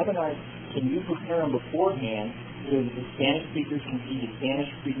 with webinars, can you prepare them beforehand so that the Spanish speakers can see the Spanish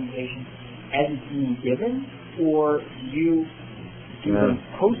presentation as it's being given, or you do them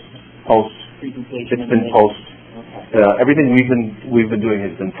post presentation? It's been post. Okay. Everything we've been doing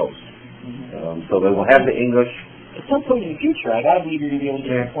has been post. So they will have the English. At some point in the future, I gotta believe you're gonna be able to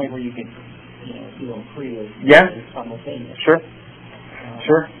get to a point where you can, do them freely. Yeah. Simultaneous. Sure.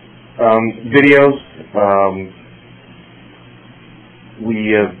 Videos.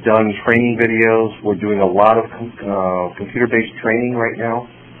 We have done training videos. We're doing a lot of computer-based training right now.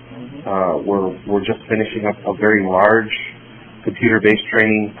 We're just finishing up a very large computer-based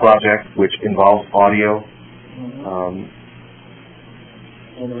training project which involves audio.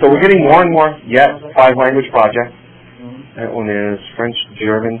 So we're getting more and more. Yes, 5-language project. That one is French,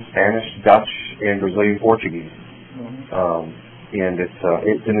 German, Spanish, Dutch, and Brazilian Portuguese. And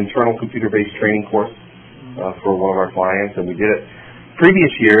it's an internal computer-based training course for one of our clients, and we did it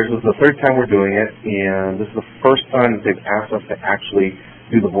previous years. This is the third time we're doing it, and this is the first time that they've asked us to actually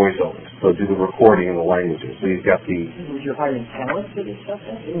do the voiceovers, so do the recording in the languages. So you've got You're hiring talent for this stuff?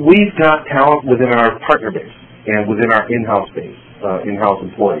 We've got talent within our partner base and within our in-house base, in-house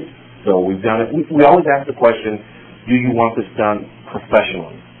employees. So we've done it. We always ask the question, do you want this done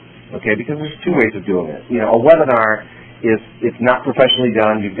professionally? Okay, because there's two ways of doing it. A webinar is, it's not professionally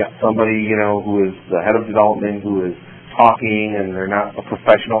done. You've got somebody, who is the head of development who is talking, and they're not a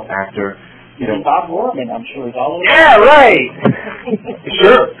professional actor. Bob Worman, I'm sure, is all over. Yeah, right.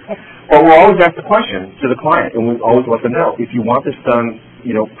 Sure. Well, we'll always ask the question to the client, and we always let them know, if you want this done,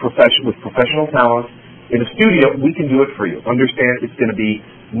 with professional talent in a studio, we can do it for you. Understand it's going to be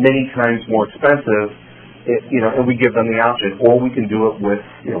many times more expensive, and we give them the option. Or we can do it with,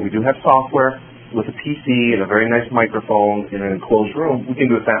 we do have software with a PC and a very nice microphone in an enclosed room. We can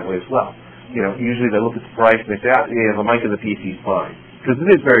do it that way as well. Usually they look at the price and they say, the mic and the PC is fine. Because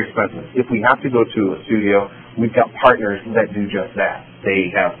it is very expensive. If we have to go to a studio, we've got partners that do just that. They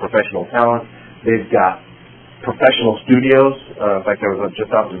have professional talent. They've got professional studios. In fact, I was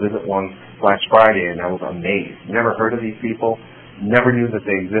just out to visit one last Friday, and I was amazed. Never heard of these people. Never knew that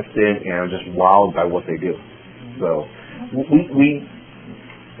they existed, and I was just wowed by what they do. So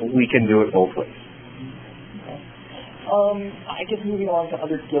we can do it both ways. I guess moving on to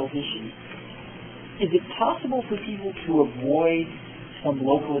other guild issues. Is it possible for people to avoid some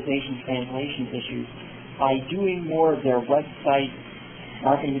localization translation issues by doing more of their website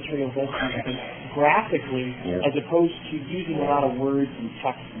marketing materials graphically, as opposed to using a lot of words and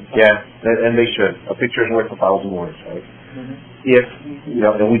text and stuff? Yeah, and they should. A picture is worth 1,000 words, right? If,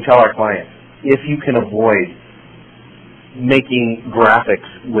 and we tell our clients, if you can avoid making graphics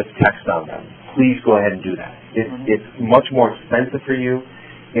with text on them, please go ahead and do that. It's much more expensive for you.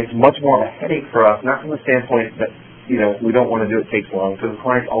 It's much more of a headache for us, not from the standpoint that, we don't want to do it takes long, because the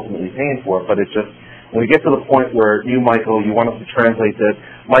client's ultimately paying for it, but it's just, when we get to the point where you, Michael, you want us to translate this,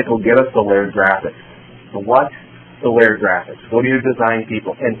 Michael, get us the layered graphics. The what? The layered graphics. Go to your design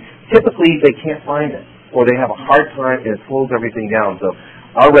people. And typically they can't find it, or they have a hard time, and it slows everything down. So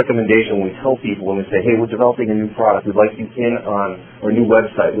our recommendation when we tell people, when we say, hey, we're developing a new product, we'd like you in on, or a new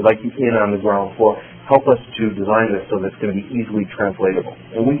website, we'd like you in on the ground floor, help us to design this so that it's going to be easily translatable.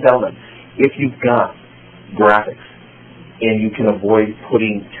 And we tell them, if you've got graphics, and you can avoid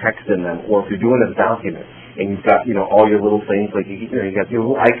putting text in them, or if you're doing a document and you've got, all your little things, like you got your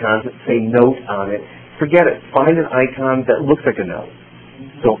little icons that say note on it, forget it. Find an icon that looks like a note.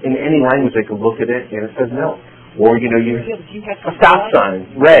 So in any language, they can look at it and it says note. Or, you a stop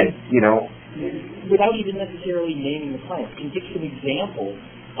sign, red, Without even necessarily naming the client, can you give some examples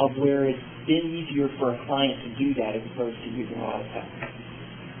of where it's been easier for a client to do that as opposed to using a lot of text?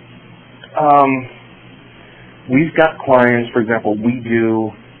 We've got clients, for example, we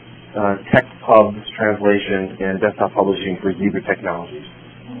do TechPub's translation and desktop publishing for Zebra Technologies.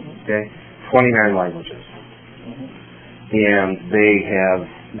 Okay, 29 languages, and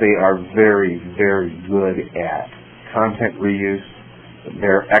they are very, very good at content reuse.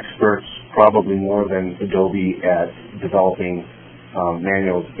 They're experts, probably more than Adobe, at developing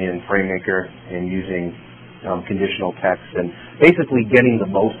manuals in FrameMaker and using conditional text and basically getting the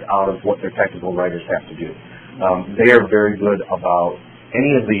most out of what their technical writers have to do. They are very good about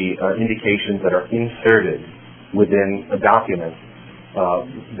any of the indications that are inserted within a document.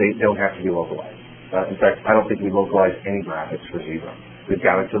 They don't have to be localized. In fact, I don't think we localize any graphics for Zebra. We've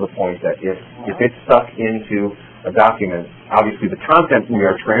got it to the point that if it's stuck into a document, obviously the content we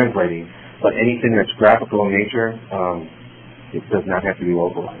are translating, but anything that's graphical in nature, it does not have to be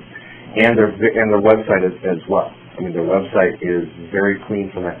localized. And their website as well. I mean, their website is very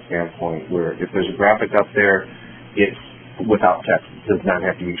clean from that standpoint, where if there's a graphic up there, it's without text. It does not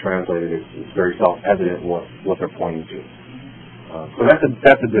have to be translated. It's very self-evident what they're pointing to. So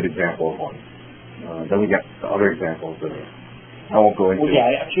that's a good example of one. Then we got other examples that I won't go into. Well,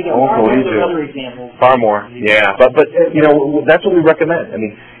 yeah, actually there are other examples. Far more, yeah. But that's what we recommend. I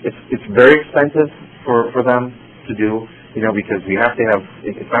mean, it's very expensive for them to do. Because we have to have,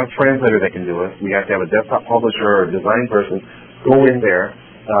 it's not a translator that can do it. We have to have a desktop publisher or a design person go in there.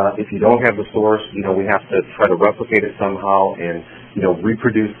 If you don't have the source, we have to try to replicate it somehow and,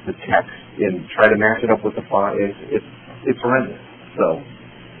 reproduce the text and try to match it up with the font. It's horrendous. So.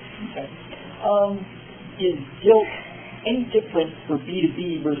 Okay. Is guilt any different for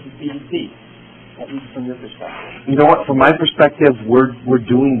B2B versus B2C, at least from your perspective? You know what? From my perspective, we're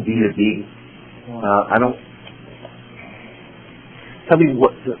doing B2B. I don't. Tell me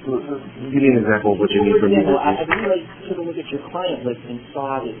give me an example of what you mean from B2B. I really took a look at your client list and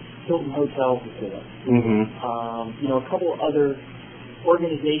saw that Hilton Hotels is there. A couple of other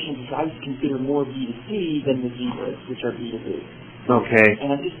organizations which I would consider more B2C than the Zebras, which are B2B. Okay.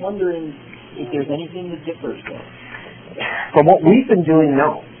 And I'm just wondering if there's anything that differs there. From what we've been doing,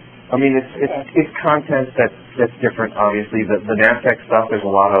 no. I mean, it's content that's different, obviously. The NASDAQ stuff, there's a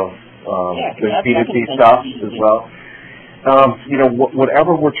lot of there's B2C stuff as well.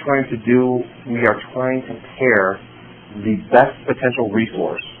 Whatever we're trying to do, we are trying to pair the best potential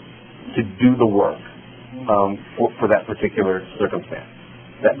resource to do the work for that particular circumstance.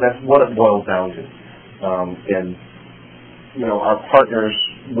 That's what it boils down to. Our partners,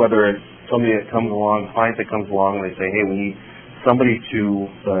 whether it's somebody that comes along, a client that comes along, and they say, hey, we need somebody to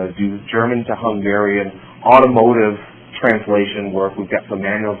do German to Hungarian automotive translation work. We've got some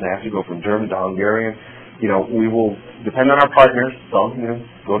manuals that have to go from German to Hungarian. We will depend on our partners. So,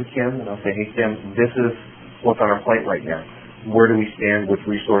 go to Kim and I'll say, hey, Kim, this is what's on our plate right now. Where do we stand with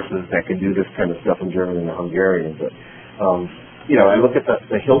resources that can do this kind of stuff in German and the Hungarian? But, I look at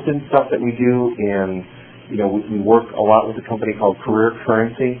the Hilton stuff that we do, and, we work a lot with a company called Career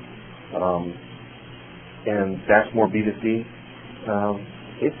Currency, and that's more B2C.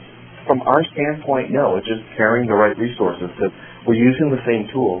 It's, from our standpoint, no. It's just pairing the right resources, because we're using the same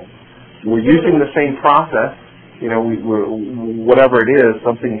tools. We're using the same process, whatever it is,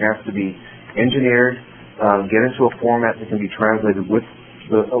 something has to be engineered, get into a format that can be translated with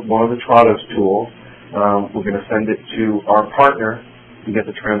one of the Trados tools. We're going to send it to our partner to get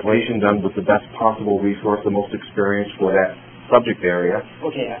the translation done with the best possible resource, the most experience for that subject area.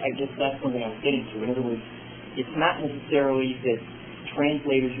 Okay, I guess that's something I was getting to. In other words, it's not necessarily that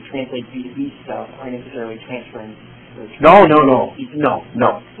translators who translate B2B stuff aren't necessarily transferring No. So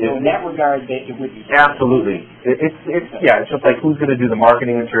in that regard, it would be absolutely. It's just like who's going to do the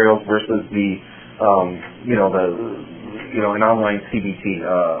marketing materials versus the an online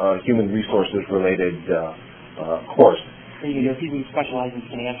CBT, human resources related course. So you know, people who specialize in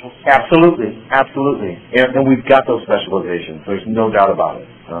financial stuff. Absolutely. And we've got those specializations. There's no doubt about it.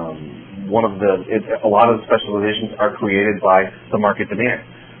 A lot of the specializations are created by the market demand.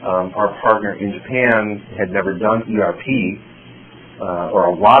 Our partner in Japan had never done ERP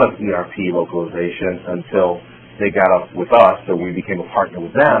or a lot of ERP localization until they got up with us, so we became a partner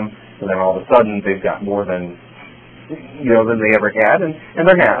with them. And then all of a sudden, they've got more than they ever had, and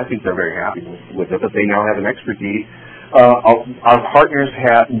I think they're very happy with it. But they now have an expertise. Our partners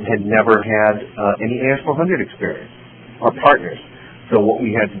had never had any AS400 experience. Our partners. So what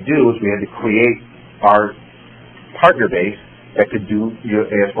we had to do is we had to create our partner base that could do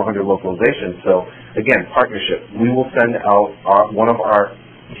AS400 localization. So again, partnership. We will send out one of our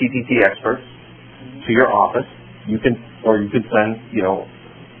TTT experts to your office. You can send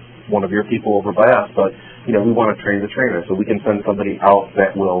one of your people over by us, but we want to train the trainer, so we can send somebody out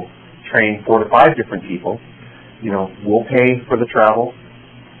that will train 4 to 5 different people. We'll pay for the travel.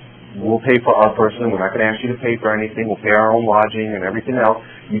 We'll pay for our person. We're not going to ask you to pay for anything. We'll pay our own lodging and everything else.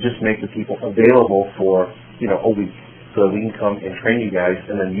 You just make the people available for, a week so we can come and train you guys,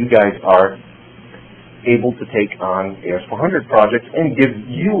 and then you guys are able to take on AS400 projects and give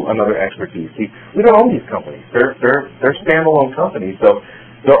you another expertise. See, we don't own these companies. They're standalone companies, so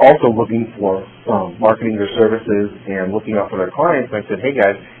they're also looking for marketing their services and looking out for their clients. And I said, hey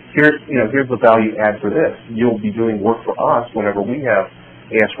guys, here's the value add for this. You'll be doing work for us whenever we have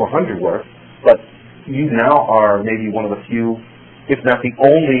AS400 work, but you now are maybe one of the few, if not the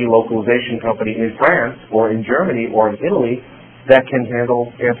only localization company in France or in Germany or in Italy that can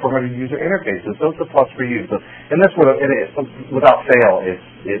handle AS400 user interfaces. So it's a plus for you. So, and that's what it is. Without fail, it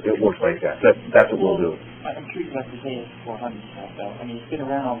works like that. That's what we'll do. I'm curious about the AS400 stuff, though. I mean, it's been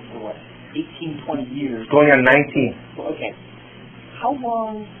around for, 18, 20 years. Going on 19. Well, okay. How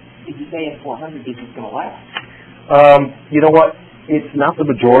long is this AS400 business going to last? You know what? It's not the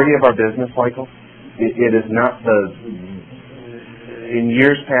majority of our business, Michael. It is not in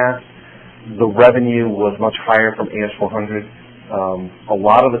years past, the revenue was much higher from AS400. A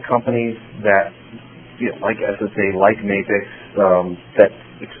lot of the companies that, like SSA, like Mapix, that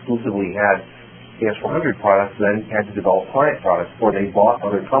exclusively had AS400 products then had to develop client products, or they bought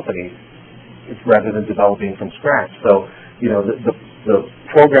other companies rather than developing from scratch. So, the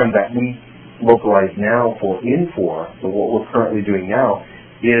program that we localize now for Infor, so what we're currently doing now,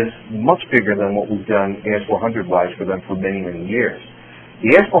 is much bigger than what we've done AS400-wise for them for many, many years.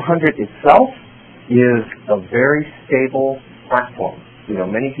 The AS400 itself is a very stable platform.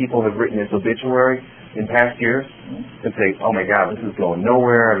 Many people have written its obituary in past years and say, oh my God, this is going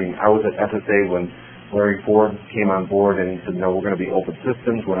nowhere. I mean, I was at SSA when Larry Ford came on board and he said, no, we're going to be open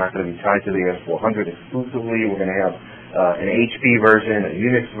systems. We're not going to be tied to the AS400 exclusively. We're going to have an HP version, a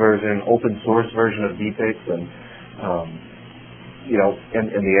Unix version, open source version of DPIX, and the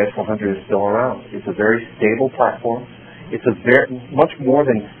AS400 is still around. It's a very stable platform. It's much more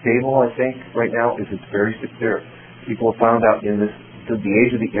than stable, I think, right now, is it's very secure. People have found out in the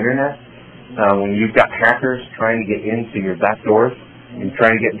age of the internet, when you've got hackers trying to get into your back doors and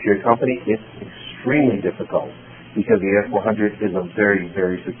trying to get into your company, it's extremely difficult because the AS400 is a very,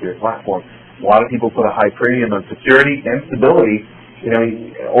 very secure platform. A lot of people put a high premium on security and stability.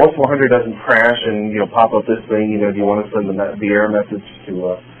 AS400 doesn't crash and pop up this thing. Do you want to send the error message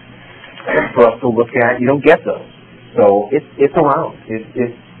for us to look at? You don't get those. So it's around.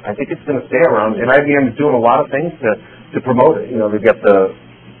 I think it's going to stay around, and IBM is doing a lot of things to promote it. They've got the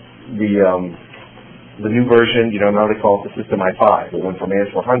new version. Now they call it the System i5. It went from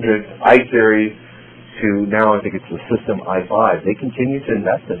AS400 iSeries to now I think it's the System i5. They continue to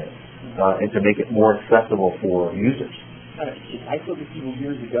invest in it and to make it more accessible for users. I spoke with people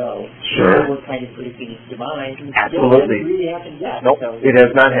years ago. Sure. They were kind of predicting its demise. And Absolutely. It hasn't really happened yet. Nope. So. It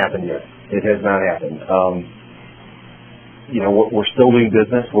has not happened yet. It has not happened. We're still doing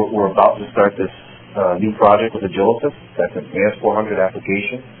business. We're about to start this new project with Agilysys. That's an AS400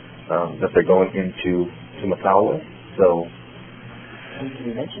 application that they're going into Macau with. So, can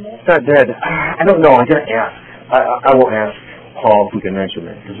you mention that? It's not dead. I don't know. I'm going to ask. I will ask Paul if we can mention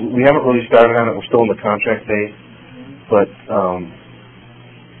it because we haven't really started on it. We're still in the contract phase. But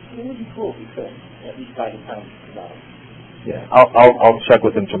it would be cool if we could, at least by the time about it. Yeah, I'll check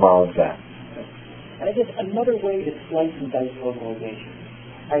with him tomorrow on that. And I guess another way to slice and dice localization.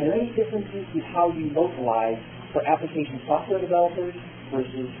 Are there any differences with how you localize for application software developers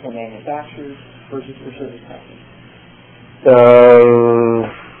versus for manufacturers versus for service companies?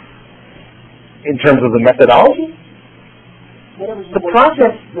 In terms of the methodology? Whatever's The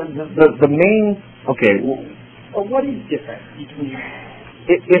process, the main, okay. Or what is different between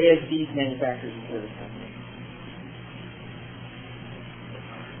these manufacturers and service companies?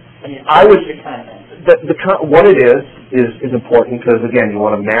 I mean, I would, the content. what it is important because, again, you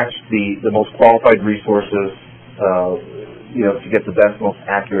want to match the most qualified resources, to get the best, most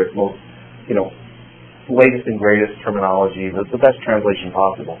accurate, most, latest and greatest terminology, the best translation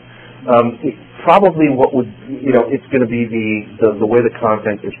possible. Probably what would, it's going to be the way the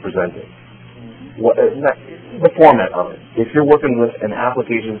content is presented. The format of it. If you're working with an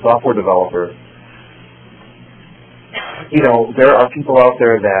application software developer, there are people out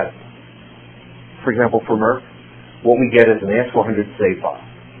there that, for example, for Merck, what we get is an AS400 save file.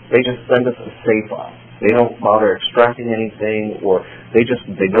 They just send us a save file. They don't bother extracting anything, or they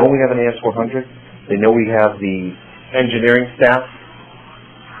know we have an AS400. They know we have the engineering staff.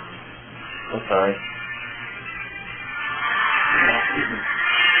 I'm sorry.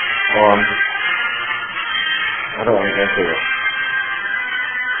 I don't want to answer this.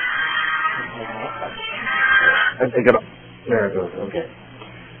 There it goes. Okay.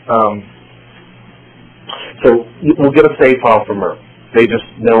 So we'll get a save file from Merck. They just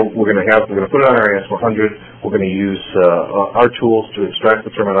know we're going to put it on our AS400. We're going to use our tools to extract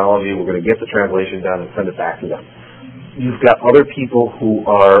the terminology. We're going to get the translation done and send it back to them. You've got other people who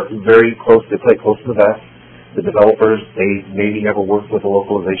are very close. They play close to the vest. The developers, they maybe never worked with a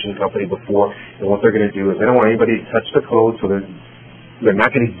localization company before, and what they're going to do is they don't want anybody to touch the code, so they're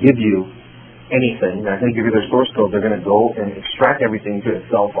not going to give you anything. They're not going to give you their source code. They're going to go and extract everything to an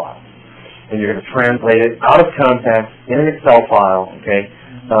Excel file. And you're going to translate it out of context in an Excel file, okay,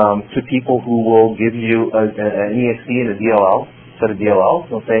 to people who will give you an EXE and a DLL, set of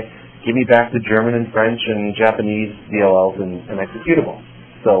DLLs. They'll say, give me back the German and French and Japanese DLLs and executable.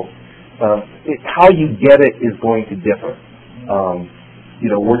 So how you get it is going to differ.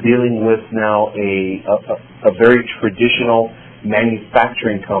 We're dealing with now a very traditional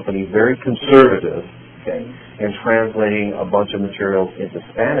manufacturing company, very conservative, okay, and translating a bunch of materials into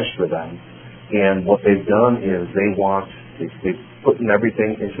Spanish for them. And what they've done is they've put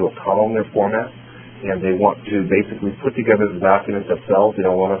everything into a columnar format, and they want to basically put together the documents themselves. They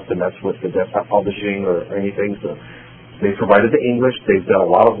don't want us to mess with the desktop publishing or anything. So they provided the English. They've done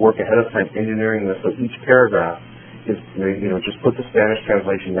a lot of work ahead of time engineering this. So each paragraph is, just put the Spanish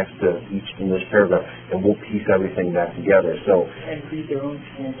translation next to each English paragraph, and we'll piece everything back together. So and create their own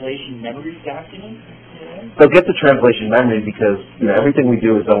translation memory document. They'll get the translation memory because everything we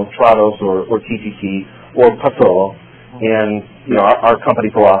do is done with Trados or TTT or Paso, and our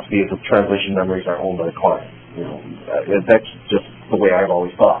company philosophy is that translation memories are owned by the client. That's just the way I've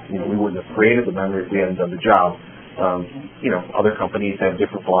always thought. We wouldn't have created the memory if we hadn't done the job. Other companies have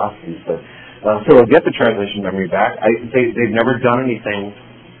different philosophies, but so they'll get the translation memory back. They've never done anything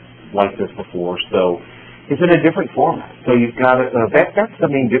like this before, so it's in a different format. So you've got that's the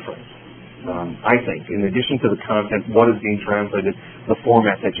main difference. I think, in addition to the content, what is being translated, the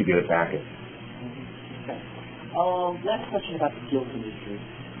format that you get it back in. Okay. Last question about the guild industry.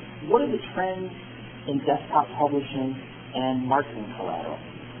 What are the trends in desktop publishing and marketing collateral?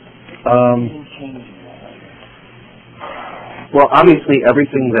 Anything changing that right now? Well, obviously,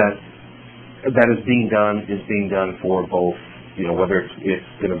 everything that is being done for both, whether it's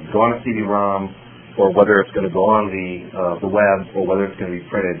going to go on a CD-ROM or whether it's going to go on the web or whether it's going to be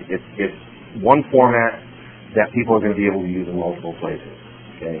printed. It's one format that people are going to be able to use in multiple places,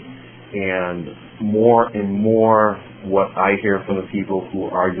 okay? And more, what I hear from the people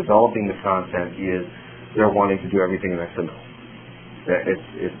who are developing the content is they're wanting to do everything in XML.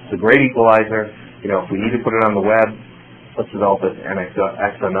 It's a great equalizer. If we need to put it on the web, let's develop it in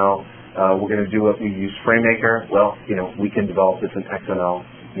XML. We're going to do it. We use FrameMaker. Well, we can develop this in XML,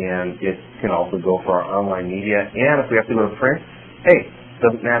 and it can also go for our online media. And if we have to go to print, hey,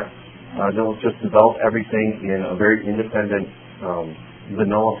 doesn't matter. They'll just develop everything in a very independent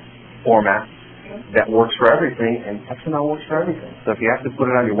vanilla format that works for everything, and XML works for everything. So if you have to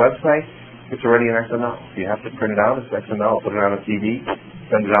put it on your website, it's already in XML. If you have to print it out, it's XML. Put it on a CD,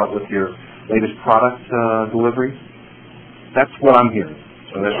 send it out with your latest product delivery. That's what I'm hearing.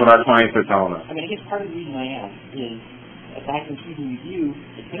 So that's what our clients are telling us. I guess part of the reason I ask is, aside from speaking with you,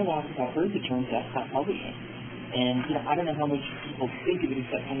 it's been a while since I've heard the term desktop publishing. And, I don't know how much people think of it,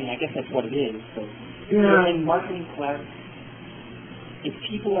 except, I guess that's what it is. So, in marketing collateral, if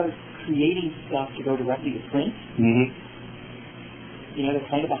people are creating stuff to go directly to print, they're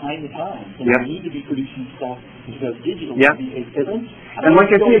kind of behind the times, and Yep. they need to be producing stuff to go digital. Yep. To be different. And like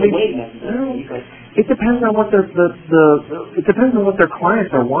I say, it depends on what it depends on what their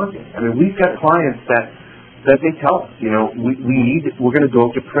clients are wanting. I mean, we've got clients that they tell us, we're going to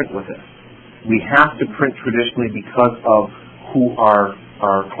go to print with this. We have to print traditionally because of who our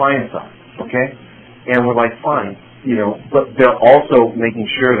clients are, okay? And we're like, fine, but they're also making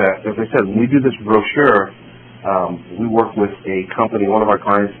sure that, as I said, when we do this brochure, we work with a company, one of our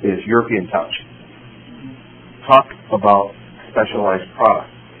clients is European Touch. Talk about specialized products.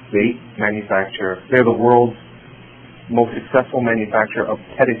 They're the world's most successful manufacturer of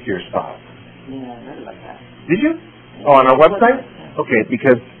pedicure styles. Yeah, I heard about that. Did you? Oh, on our website? Okay,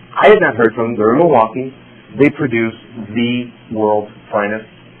 because I had not heard from them. They're in Milwaukee. They produce the world's finest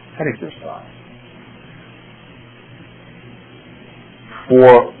pedicure styles.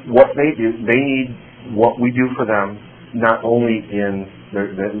 For what they do, they need what we do for them, not only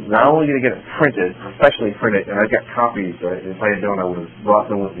they're not only going to get it printed, professionally printed, and I've got copies. If I had known, I would have brought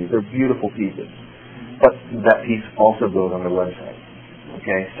them with me. They're beautiful pieces. But that piece also goes on the website.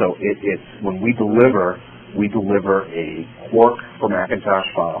 Okay, so it's when we deliver a Quark for Macintosh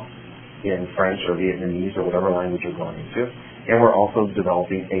file in French or Vietnamese or whatever language you're going into, and we're also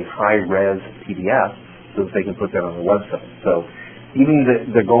developing a high-res PDF so that they can put that on the website. So even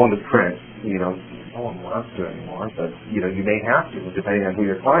they're going to print, no one wants to anymore, but you may have to, depending on who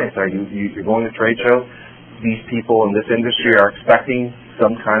your clients are. You're going to trade shows. These people in this industry are expecting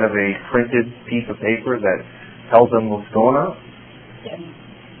some kind of a printed piece of paper that tells them what's going on.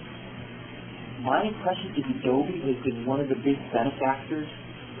 My impression is Adobe has been one of the big benefactors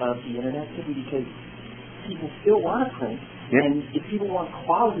of the internet because people still want to print. Yep. And if people want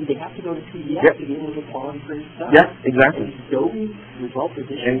quality, they have to go to PDF Yep. to be able to get quality printed stuff. Yeah, exactly. And Adobe was well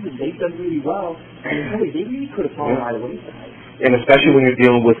positioned, and they've done really well. And really, they really could have fallen right away from it. And especially when you're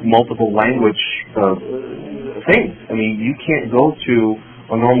dealing with multiple language things. I mean, you can't go to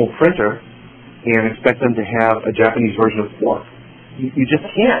a normal printer and expect them to have a Japanese version of Quark. You just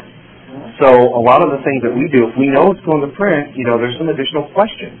can't. So a lot of the things that we do, if we know it's going to print, there's some additional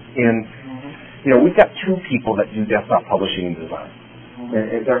questions. And we've got 2 people that do desktop publishing and design.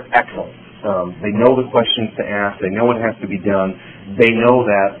 And they're excellent. They know the questions to ask. They know what has to be done. They know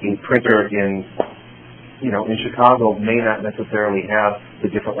that a printer in Chicago may not necessarily have the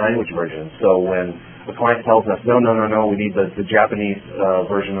different language versions. So when a client tells us, no, we need the Japanese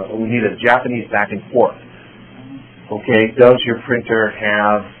version, we need a Japanese back in Quark. Okay, does your printer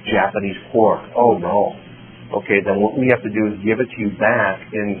have Japanese Quark? Oh, no. Okay, then what we have to do is give it to you back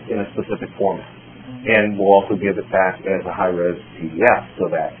in a specific format. And we'll also give it back as a high-res PDF so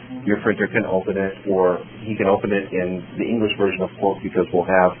that your printer can open it, or he can open it in the English version of Quark because we'll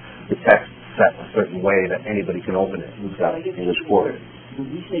have the text set a certain way that anybody can open it who's got English Quark. When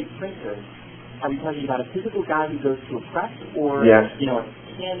we say printer, are we talking about a physical guy who goes to a press, or yes. A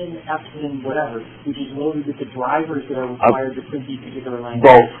Canon, Epson, whatever, which is loaded with the drivers that are required to print these particular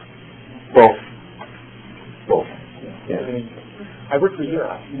languages? Both. Yeah. I mean, I work for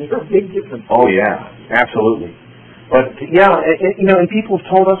Europe. There's a big difference. Oh yeah, absolutely. But yeah, and people have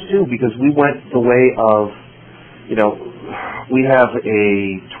told us too, because we went the way of, we have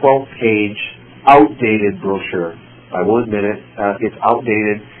a 12-page outdated brochure. I will admit it. It's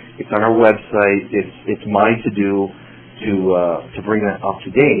outdated. It's on our website. It's my to-do to bring that up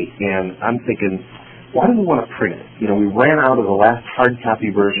to date. And I'm thinking, why do we want to print it? We ran out of the last hard copy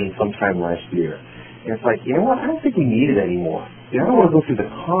version sometime last year. And it's like, what? I don't think we need it anymore. I don't want to go through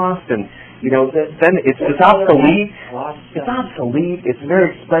the cost, and then it's obsolete. It's obsolete. It's very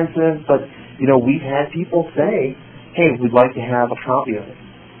expensive. But we've had people say, "Hey, we'd like to have a copy of it."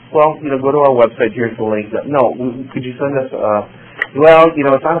 Well, go to our website. Here's the link. No, could you send us? Well,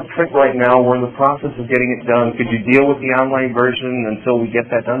 it's out of print right now. We're in the process of getting it done. Could you deal with the online version until we get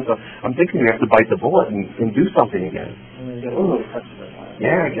that done? So I'm thinking we have to bite the bullet and do something again. Yeah, I guess.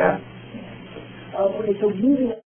 Yeah, I guess. Okay, so moving